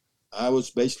 but I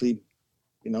was basically,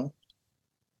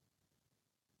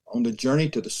 on the journey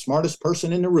to the smartest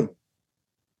person in the room.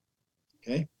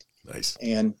 Okay? Nice.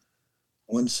 And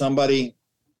when somebody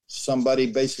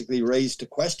basically raised a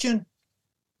question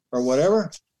or whatever,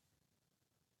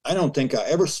 I don't think I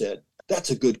ever said, that's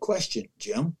a good question,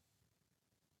 Jim.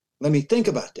 Let me think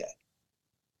about that.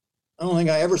 I don't think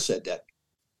I ever said that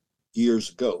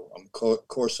years ago. Of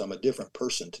course, I'm a different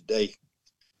person today.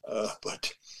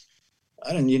 But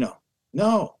I didn't,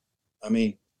 no. I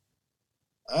mean,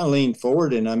 I leaned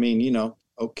forward and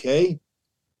okay,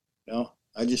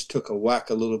 I just took a whack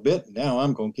a little bit. Now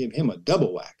I'm going to give him a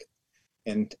double whack.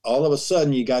 And all of a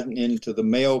sudden you got into the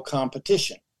male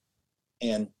competition.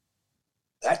 And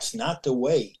that's not the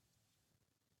way.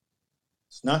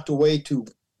 It's not the way to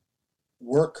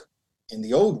work in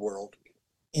the old world.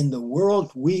 In the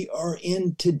world we are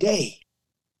in today,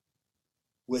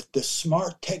 with the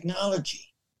smart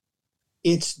technology,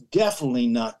 it's definitely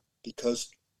not,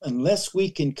 because unless we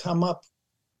can come up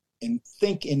and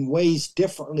think in ways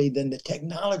differently than the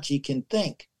technology can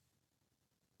think,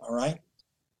 all right,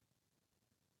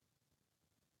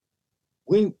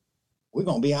 we're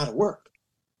going to be out of work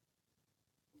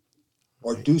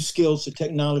or do skills the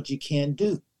technology can't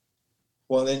do.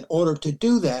 Well, in order to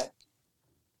do that,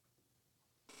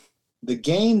 the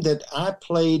game that I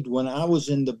played when I was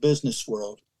in the business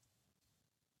world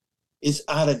is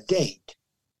out of date.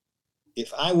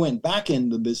 If I went back in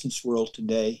the business world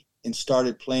today and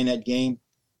started playing that game,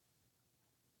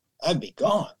 I'd be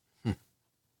gone.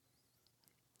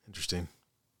 Interesting.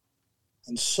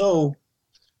 And so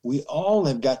we all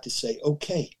have got to say,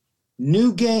 okay,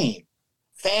 new game,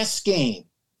 fast game.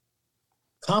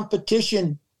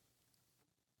 Competition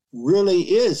really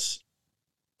is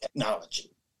technology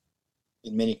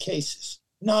in many cases,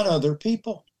 not other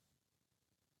people.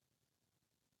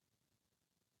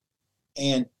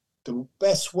 And the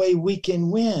best way we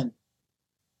can win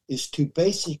is to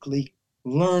basically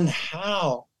learn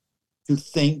how to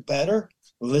think better,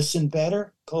 listen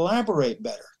better, collaborate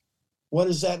better. What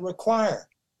does that require?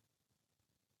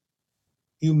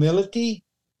 Humility,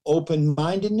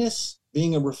 open-mindedness,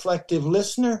 being a reflective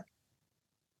listener,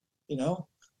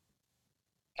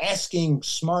 asking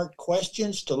smart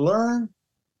questions to learn,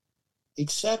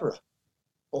 etc.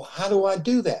 Well, how do I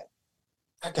do that?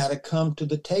 I got to come to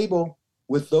the table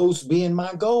with those being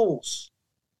my goals.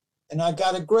 And I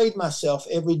got to grade myself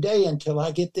every day until I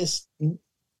get this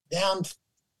down,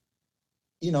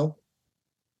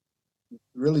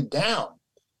 really down,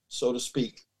 so to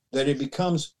speak, that it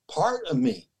becomes part of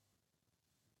me.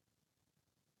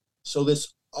 So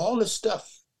all this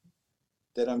stuff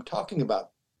that I'm talking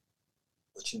about,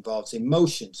 which involves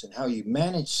emotions and how you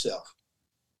manage self,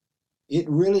 it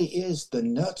really is the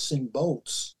nuts and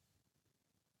bolts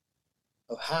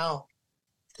of how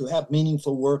to have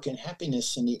meaningful work and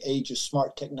happiness in the age of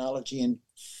smart technology and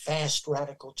fast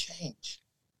radical change.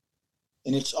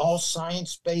 And it's all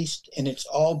science-based, and it's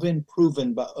all been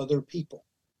proven by other people.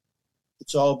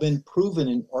 It's all been proven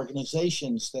in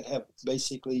organizations that have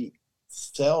basically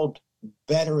excelled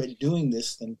better at doing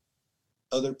this than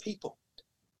other people.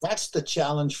 That's the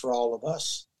challenge for all of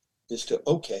us, is to,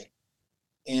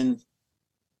 and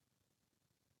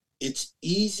it's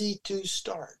easy to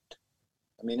start.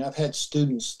 I mean, I've had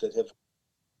students that have,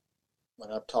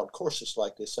 when I've taught courses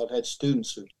like this, I've had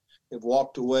students who have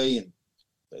walked away and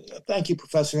said, thank you,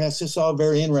 Professor Hess. This is all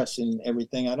very interesting and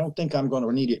everything. I don't think I'm going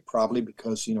to need it probably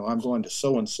because, I'm going to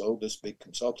so-and-so, this big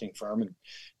consulting firm,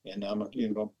 and I'm, I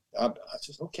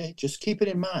said, okay, just keep it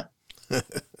in mind.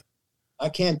 I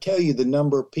can't tell you the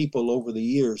number of people over the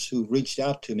years who reached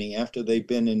out to me after they've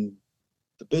been in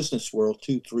the business world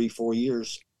 2, 3, 4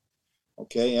 years.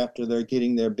 After they're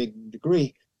getting their big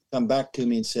degree, come back to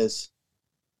me and says,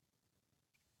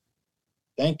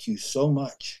 thank you so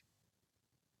much.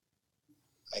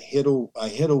 I hit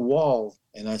a wall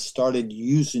and I started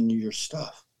using your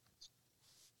stuff.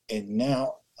 And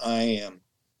now I am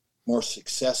more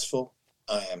successful.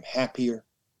 I am happier.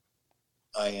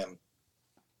 I am,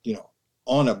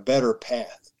 on a better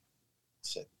path. I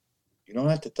said, you don't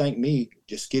have to thank me.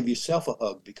 Just give yourself a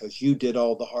hug because you did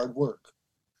all the hard work.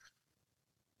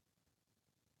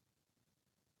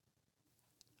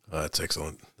 That's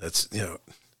excellent. That's,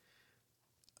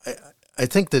 I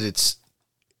think that it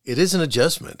is an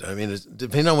adjustment. I mean,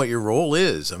 depending on what your role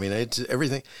is. I mean, it's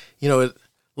everything. A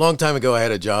long time ago, I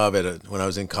had a job when I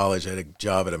was in college, I had a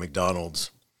job at a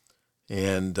McDonald's,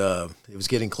 and it was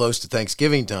getting close to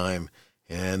Thanksgiving time,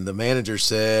 and the manager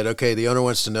said, okay, the owner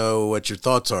wants to know what your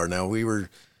thoughts are. Now,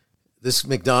 this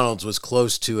McDonald's was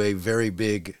close to a very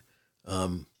big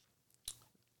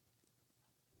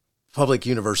public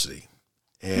university.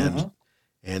 And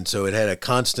so it had a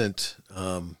constant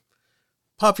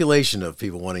population of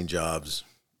people wanting jobs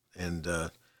and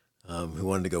who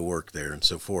wanted to go work there and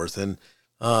so forth. And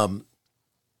I'll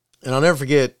never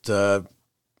forget, I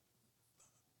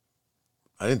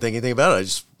didn't think anything about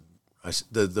it.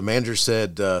 The manager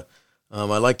said, I'd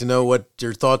like to know what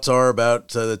your thoughts are about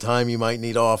the time you might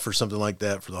need off or something like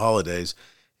that for the holidays.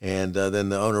 And then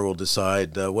the owner will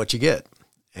decide what you get.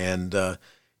 And,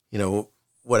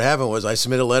 what happened was I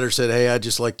submitted a letter, said, hey, I'd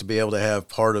just like to be able to have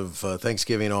part of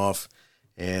Thanksgiving off.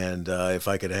 And if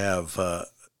I could have a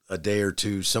day or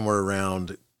two somewhere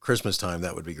around Christmas time,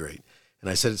 that would be great. And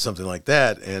I said something like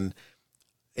that. And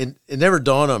it never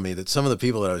dawned on me that some of the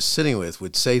people that I was sitting with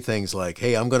would say things like,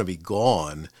 hey, I'm going to be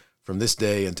gone from this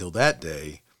day until that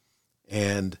day.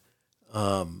 And,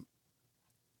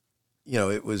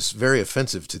 it was very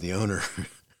offensive to the owner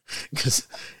because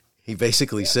he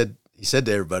basically said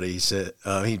to everybody, he said,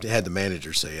 he had the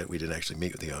manager say it. We didn't actually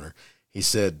meet with the owner. He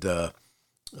said, I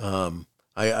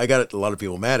got a lot of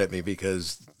people mad at me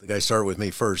because the guy started with me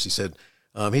first. He said,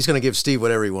 he's going to give Steve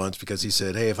whatever he wants because he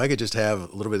said, hey, if I could just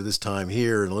have a little bit of this time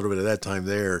here and a little bit of that time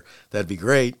there, that'd be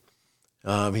great.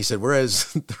 He said,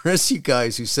 whereas the rest of you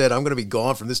guys who said, I'm going to be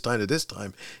gone from this time to this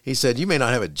time, he said, you may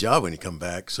not have a job when you come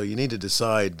back. So you need to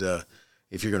decide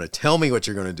if you're going to tell me what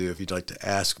you're going to do, if you'd like to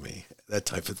ask me, that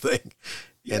type of thing.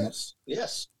 Yes.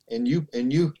 And you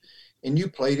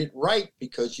played it right,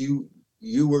 because you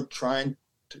were trying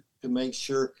to make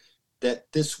sure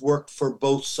that this worked for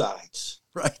both sides.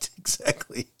 Right,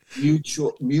 exactly.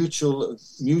 Mutual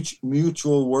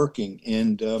working.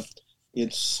 And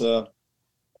it's the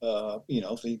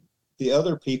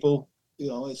other people,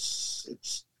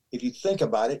 it's if you think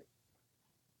about it,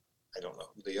 I don't know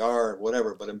who they are or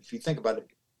whatever, but if you think about it,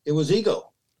 it was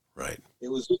ego. Right. It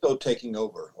was ego taking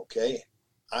over. Okay,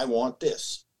 I want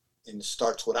this, and it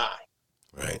starts with I.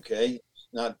 Right. Okay,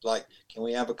 not like, can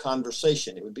we have a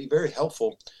conversation? It would be very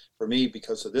helpful for me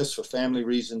because of this, for family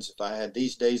reasons. If I had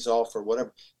these days off or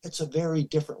whatever, it's a very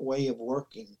different way of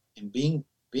working and being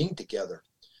together.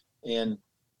 And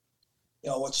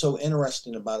what's so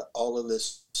interesting about all of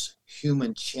this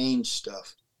human change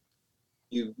stuff,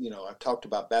 I've talked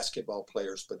about basketball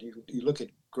players, but you look at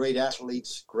great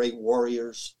athletes, great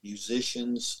warriors,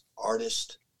 musicians,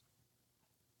 artists,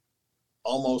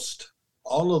 almost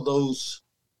all of those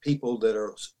people that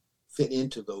are fit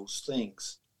into those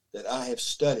things that I have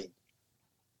studied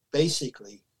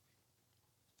basically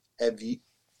have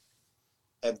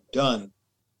done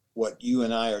what you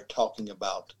and I are talking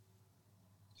about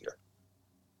here.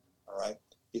 All right.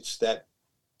 It's that,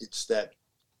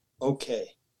 okay.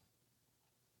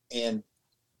 And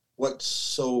what's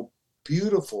so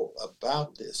beautiful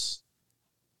about this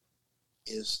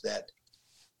is that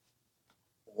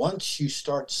once you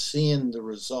start seeing the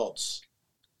results,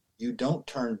 you don't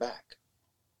turn back.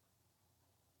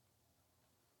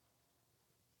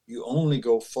 You only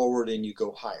go forward and you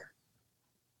go higher.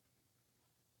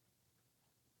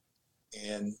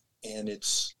 And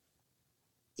it's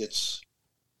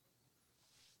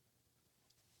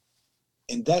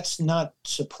and that's not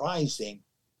surprising,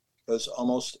 because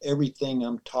almost everything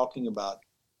I'm talking about,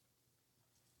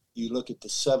 you look at the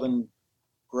 7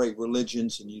 great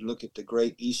religions and you look at the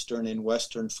great Eastern and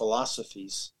Western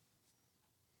philosophies,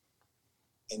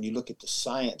 and you look at the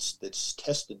science that's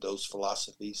tested those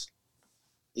philosophies,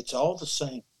 it's all the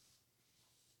same.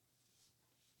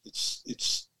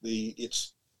 It's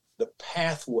the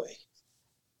pathway.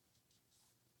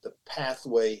 The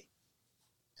pathway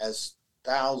has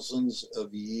thousands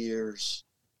of years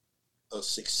of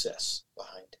success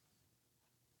behind it.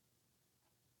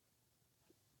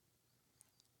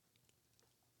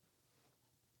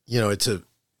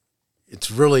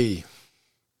 It's really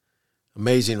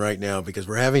amazing right now, because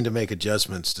we're having to make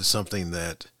adjustments to something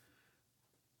that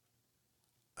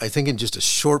I think in just a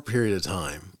short period of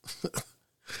time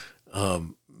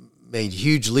made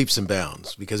huge leaps and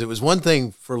bounds. Because it was one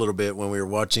thing for a little bit when we were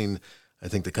watching, I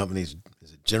think the company's,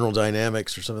 is it General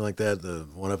Dynamics or something like that, the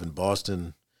one up in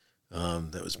Boston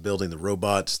that was building the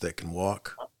robots that can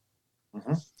walk.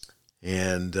 Mm-hmm.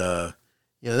 And,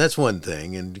 that's one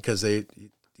thing. And because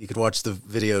you could watch the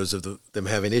videos of them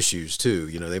having issues too.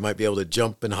 They might be able to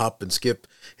jump and hop and skip,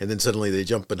 and then suddenly they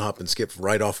jump and hop and skip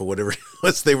right off of whatever it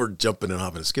was they were jumping and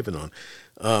hopping and skipping on.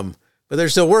 But they're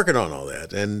still working on all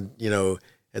that. And,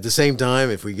 at the same time,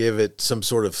 if we give it some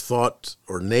sort of thought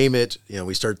or name it,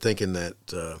 we start thinking that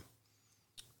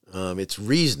it's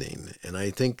reasoning. And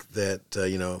I think that,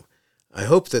 I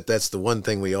hope that that's the one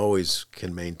thing we always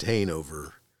can maintain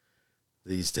over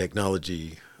these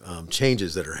technology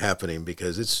changes that are happening,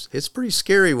 because it's pretty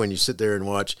scary when you sit there and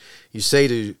watch. You say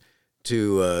to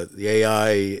the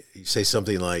AI, you say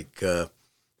something like, "Can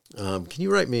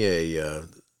you write me a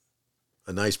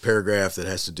nice paragraph that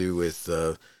has to do with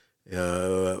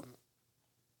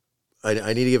I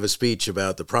need to give a speech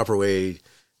about the proper way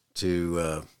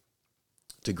to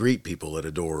greet people at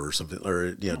a door or something,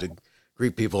 or to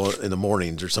greet people in the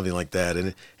mornings or something like that,"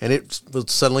 and it will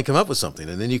suddenly come up with something,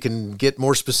 and then you can get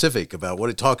more specific about what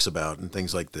it talks about and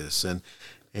things like this, and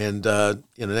the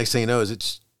next thing you know is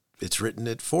it's written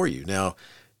it for you. Now,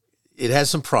 it has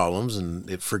some problems, and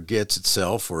it forgets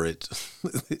itself, or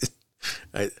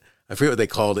I forget what they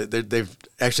called it. They've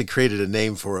actually created a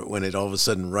name for it when it all of a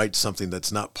sudden writes something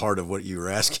that's not part of what you were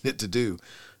asking it to do.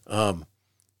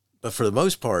 But for the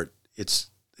most part,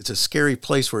 it's a scary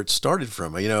place where it started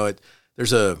from.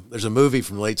 There's a movie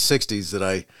from the late 60s that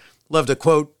I love to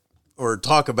quote or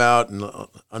talk about, and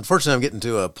unfortunately I'm getting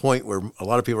to a point where a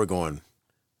lot of people are going,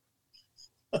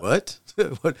 what?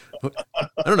 What?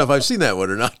 I don't know if I've seen that one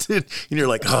or not. And you're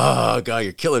like, oh God,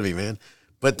 you're killing me, man.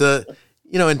 But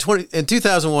in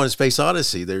 2001: A Space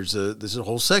Odyssey, there's a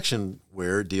whole section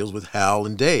where it deals with Hal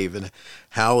and Dave, and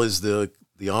Hal is the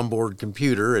onboard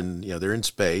computer, and they're in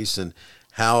space, and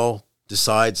Hal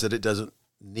decides that it doesn't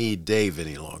need Dave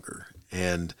any longer,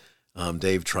 and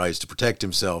Dave tries to protect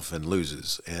himself and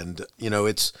loses. And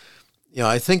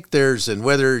I think and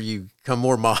whether you come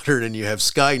more modern and you have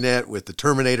Skynet with the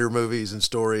Terminator movies and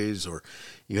stories, or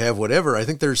you have whatever, I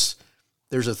think there's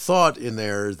a thought in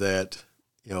there that,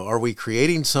 are we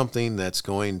creating something that's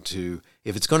going to,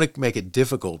 if it's going to make it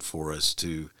difficult for us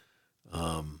to,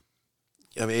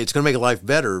 it's going to make life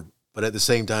better, but at the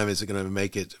same time, is it going to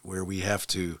make it where we have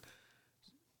to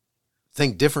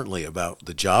think differently about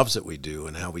the jobs that we do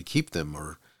and how we keep them,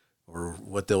 or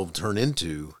what they'll turn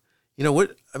into?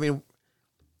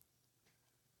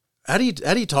 How do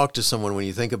you talk to someone when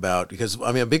you think about, because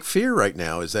a big fear right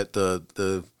now is that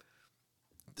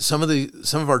some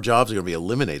of our jobs are going to be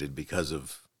eliminated because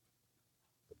of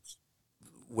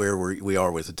where we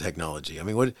are with the technology.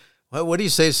 What do you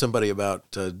say to somebody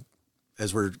about,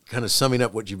 as we're kind of summing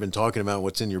up what you've been talking about,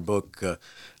 what's in your book,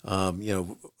 Own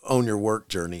Your Work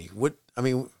Journey? How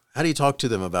do you talk to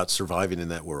them about surviving in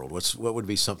that world? What would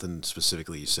be something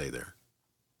specifically you say there?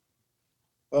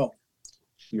 Well,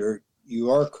 you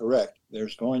are correct.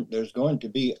 There's going to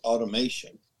be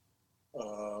automation,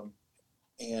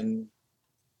 and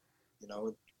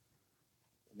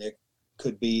there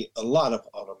could be a lot of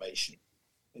automation.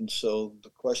 And so the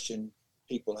question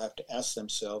people have to ask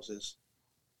themselves is,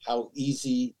 how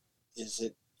easy is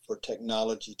it for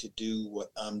technology to do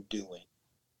what I'm doing?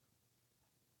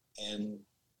 And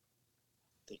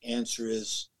the answer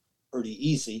is pretty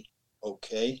easy.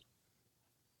 Okay,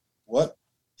 what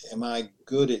am I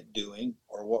good at doing,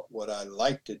 or what would I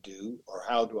like to do, or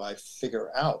how do I figure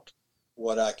out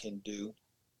what I can do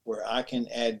where I can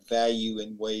add value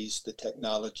in ways the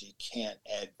technology can't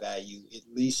add value, at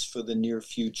least for the near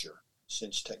future,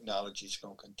 since technology is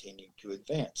going to continue to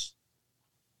advance.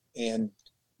 And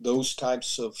those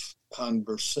types of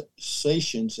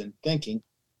conversations and thinking,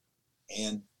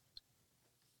 and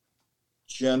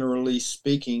generally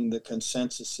speaking, the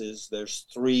consensus is there's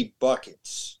 3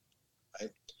 buckets.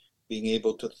 Right? Being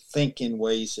able to think in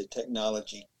ways that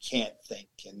technology can't think,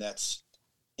 and that's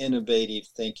innovative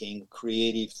thinking,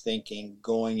 creative thinking,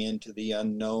 going into the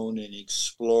unknown and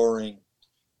exploring,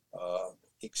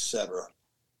 etc.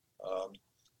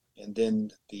 And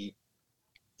then the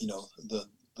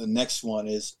next one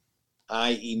is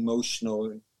high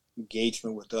emotional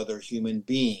engagement with other human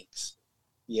beings.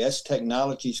 Yes,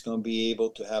 technology is going to be able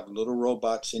to have little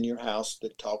robots in your house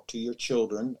that talk to your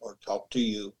children or talk to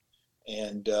you,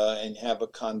 and have a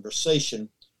conversation,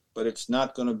 but it's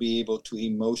not going to be able to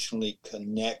emotionally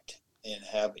connect and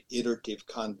have iterative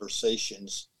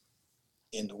conversations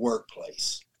in the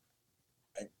workplace.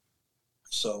 Right?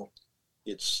 So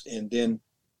and then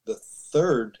the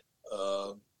third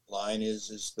line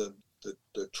is the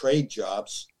trade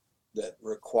jobs that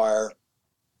require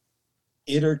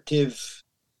iterative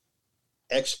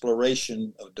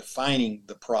exploration of defining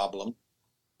the problem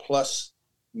plus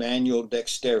manual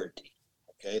dexterity.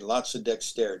 Okay, lots of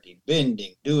dexterity,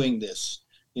 bending, doing this,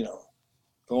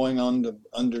 going on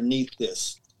underneath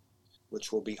this,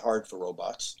 which will be hard for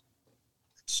robots.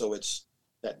 So it's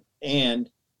that, and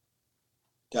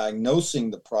diagnosing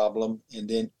the problem and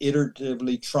then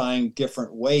iteratively trying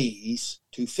different ways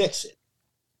to fix it.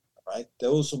 Right?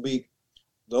 Those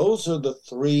are the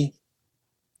 3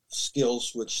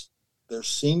 skills which there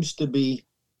seems to be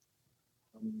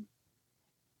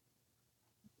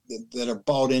that are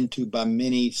bought into by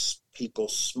many people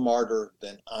smarter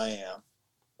than I am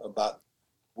about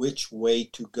which way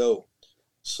to go.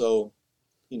 So,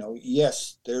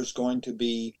 yes, there's going to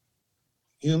be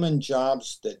human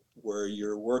jobs where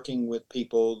you're working with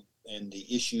people and the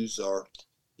issues are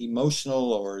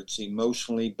emotional, or it's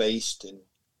emotionally based, and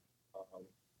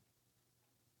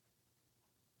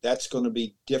that's going to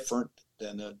be different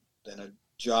than a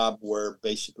job where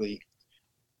basically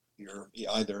you're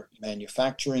either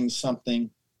manufacturing something,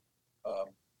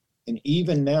 and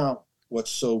even now,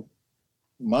 what's so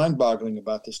mind-boggling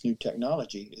about this new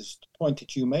technology is the point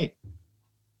that you made.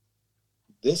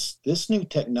 This new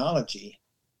technology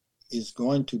is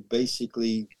going to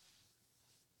basically,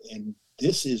 and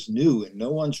this is new and no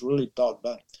one's really thought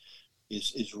about it,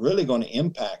 is really going to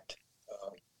impact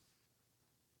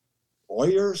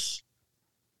lawyers,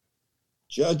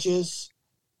 judges,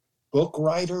 book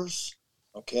writers.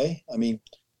 Okay,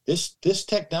 this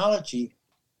technology,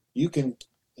 you can,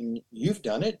 and you've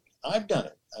done it, I've done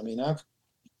it.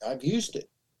 I've used it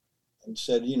and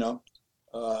said,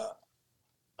 I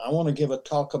want to give a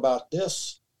talk about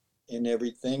this and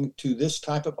everything to this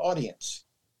type of audience.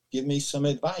 Give me some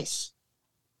advice.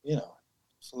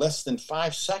 It's less than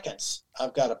 5 seconds.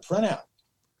 I've got a printout.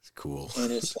 It's cool.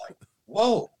 And it's like,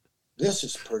 whoa, this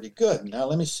is pretty good. Now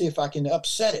let me see if I can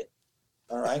upset it.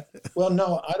 All right. Well,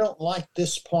 no, I don't like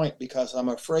this point because I'm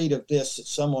afraid of this, that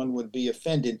someone would be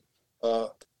offended.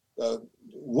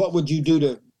 What would you do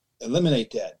to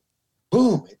eliminate that?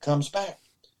 Boom, it comes back.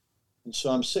 And so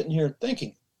I'm sitting here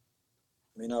thinking,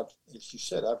 I mean, as you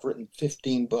said, I've written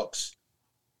 15 books.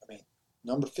 I mean,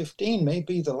 number 15 may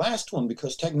be the last one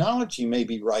because technology may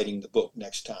be writing the book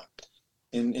next time.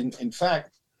 In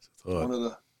fact, one of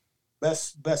the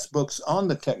best books on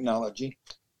the technology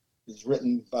is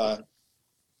written by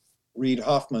Reid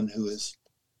Hoffman, who was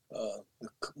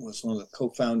one of the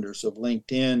co-founders of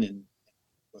LinkedIn and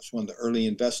was one of the early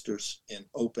investors in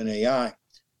OpenAI.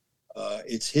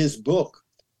 It's his book,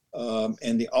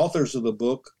 and the authors of the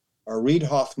book are Reid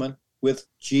Hoffman with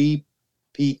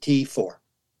GPT-4.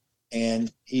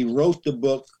 And he wrote the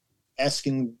book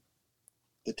asking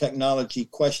the technology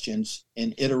questions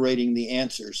and iterating the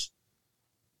answers.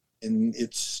 And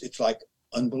it's like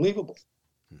unbelievable.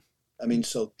 I mean,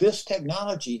 so this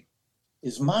technology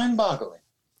is mind-boggling.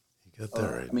 You got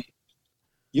that right. I mean,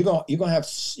 you're gonna have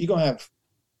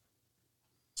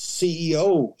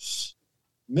CEOs,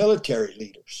 military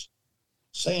leaders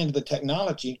saying to the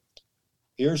technology,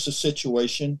 here's the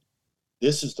situation.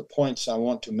 This is the points I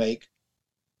want to make.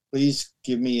 Please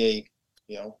give me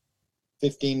a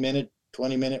 15-minute,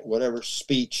 20-minute, whatever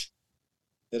speech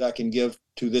that I can give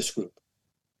to this group.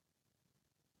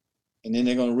 And then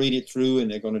they're going to read it through and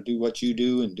they're going to do what you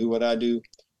do and do what I do.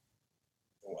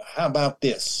 Well, how about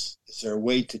this? Is there a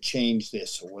way to change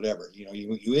this or whatever?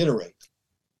 You iterate.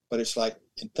 But it's like,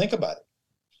 and think about it.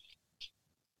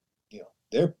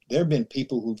 There have been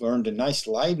people who've earned a nice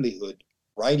livelihood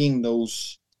writing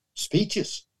those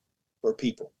speeches for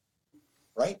people,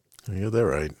 right? You got that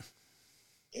right.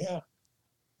 Yeah.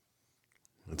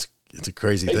 It's a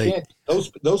crazy thing.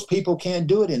 Those people can't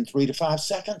do it in 3 to 5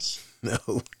 seconds. No.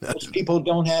 Those people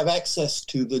don't have access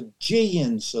to the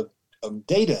jillions of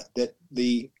data that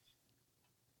the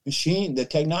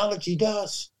technology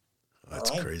does.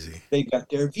 That's crazy. They got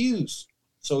their views.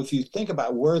 So if you think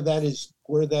about where that is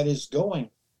going,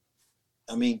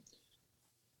 I mean,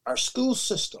 our school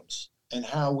systems and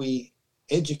how we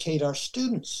educate our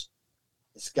students,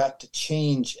 it's got to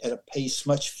change at a pace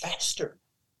much faster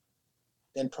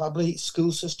than probably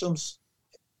school systems.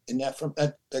 And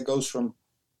that goes from,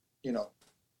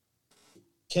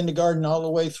 kindergarten all the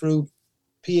way through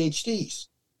PhDs.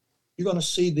 You're going to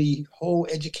see the whole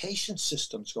education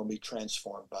system is going to be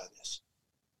transformed by this.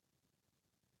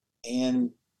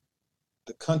 And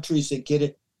the countries that get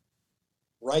it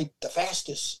right the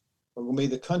fastest are going to be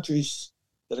the countries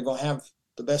that are going to have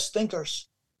the best thinkers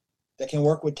that can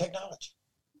work with technology.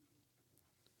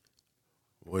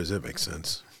 Boy, does that make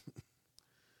sense?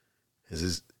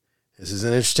 This is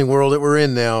an interesting world that we're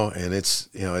in now, and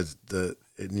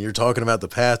and you're talking about the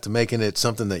path to making it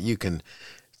something that you can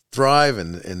thrive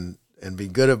and be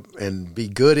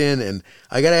good in. And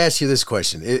I got to ask you this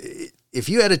question: if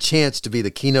you had a chance to be the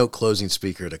keynote closing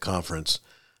speaker at a conference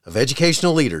of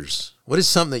educational leaders, what is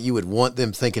something that you would want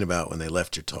them thinking about when they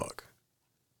left your talk?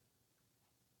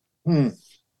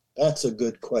 That's a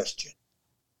good question.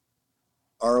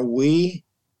 Are we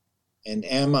and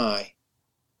am I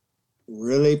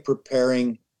really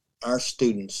preparing our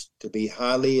students to be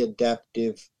highly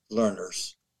adaptive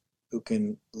learners who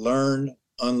can learn,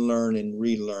 unlearn, and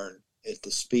relearn at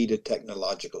the speed of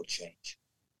technological change?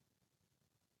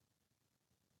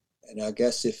 And I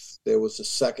guess if there was a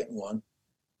second one,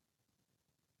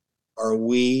 are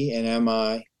we and am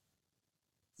I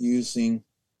using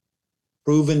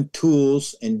proven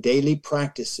tools and daily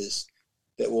practices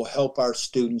that will help our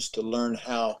students to learn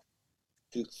how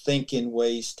to think in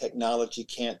ways technology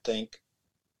can't think,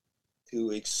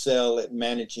 to excel at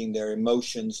managing their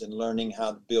emotions and learning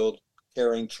how to build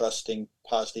caring, trusting,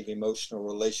 positive emotional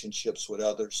relationships with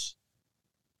others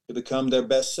to become their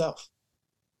best self?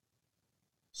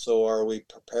 So are we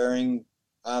preparing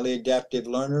highly adaptive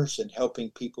learners and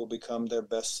helping people become their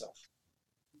best self?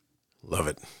 Love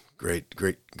it. Great,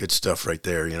 good stuff right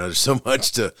there. There's so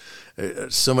much to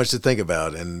think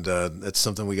about, and that's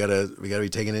something we gotta be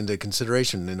taking into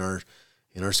consideration in our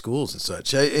schools and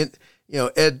such. Ed,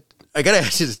 I gotta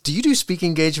ask you this: do you do speaking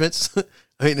engagements?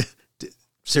 I mean,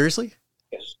 seriously?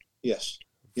 Yes,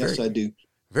 I do.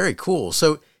 Very cool.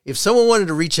 So, if someone wanted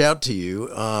to reach out to you,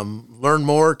 learn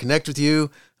more, connect with you,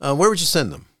 where would you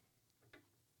send them?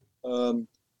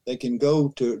 They can go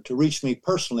to reach me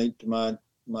personally to my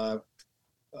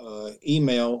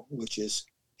email, which is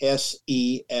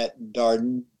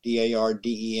se@darden,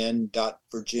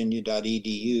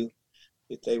 darden.virginia.edu.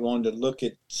 If they wanted to look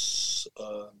at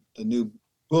the new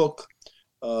book,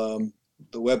 the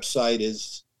website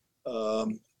is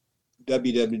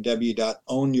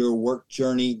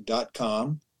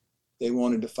www.ownyourworkjourney.com. They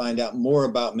wanted to find out more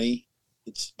about me.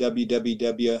 It's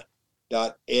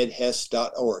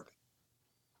www.edhess.org.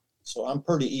 So I'm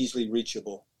pretty easily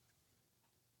reachable.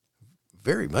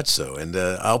 Very much so. And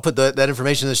I'll put that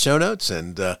information in the show notes,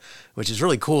 and which is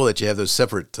really cool that you have those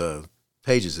separate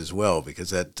pages as well, because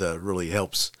that really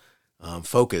helps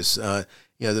focus. Ed,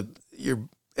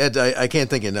 I can't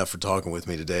thank you enough for talking with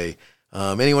me today.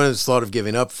 Anyone who's thought of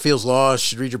giving up, feels lost,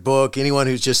 should read your book. Anyone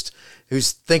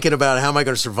who's thinking about how am I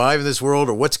going to survive in this world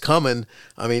or what's coming,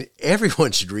 I mean,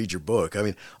 everyone should read your book. I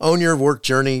mean, Own Your Work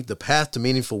Journey, The Path to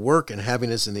Meaningful Work and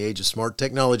Happiness in the Age of Smart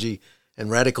Technology and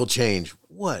Radical Change.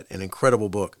 What an incredible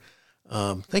book.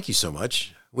 Thank you so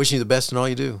much. Wishing you the best in all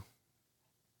you do.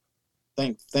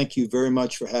 Thank you very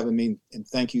much for having me, and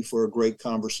thank you for a great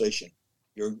conversation.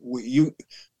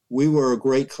 We were a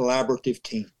great collaborative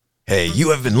team. Hey, you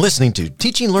have been listening to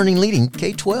Teaching, Learning, Leading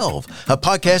K-12, a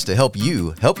podcast to help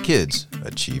you help kids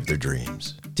achieve their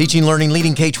dreams. Teaching, Learning,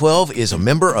 Leading K-12 is a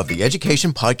member of the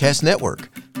Education Podcast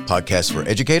Network. Podcasts for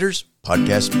educators,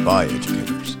 podcasts by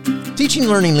educators. Teaching,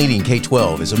 Learning, Leading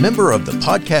K-12 is a member of the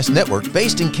podcast network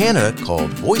based in Canada called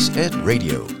Voice Ed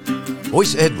Radio.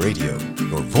 Voice Ed Radio,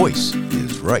 your voice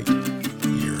is right here.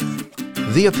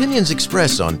 The opinions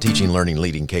expressed on Teaching, Learning,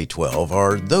 Leading K-12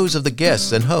 are those of the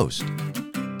guests and host.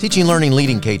 Teaching, Learning,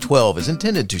 Leading K-12 is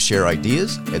intended to share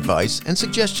ideas, advice, and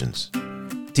suggestions.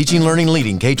 Teaching, Learning,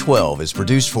 Leading K-12 is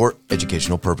produced for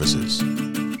educational purposes.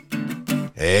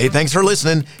 Hey, thanks for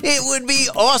listening. It would be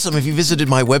awesome if you visited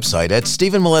my website at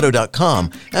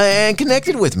stephenmiletto.com and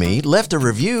connected with me, left a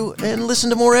review, and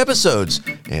listened to more episodes.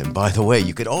 And by the way,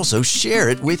 you could also share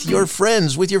it with your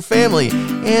friends, with your family,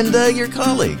 and your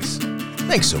colleagues.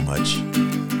 Thanks so much.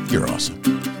 You're awesome.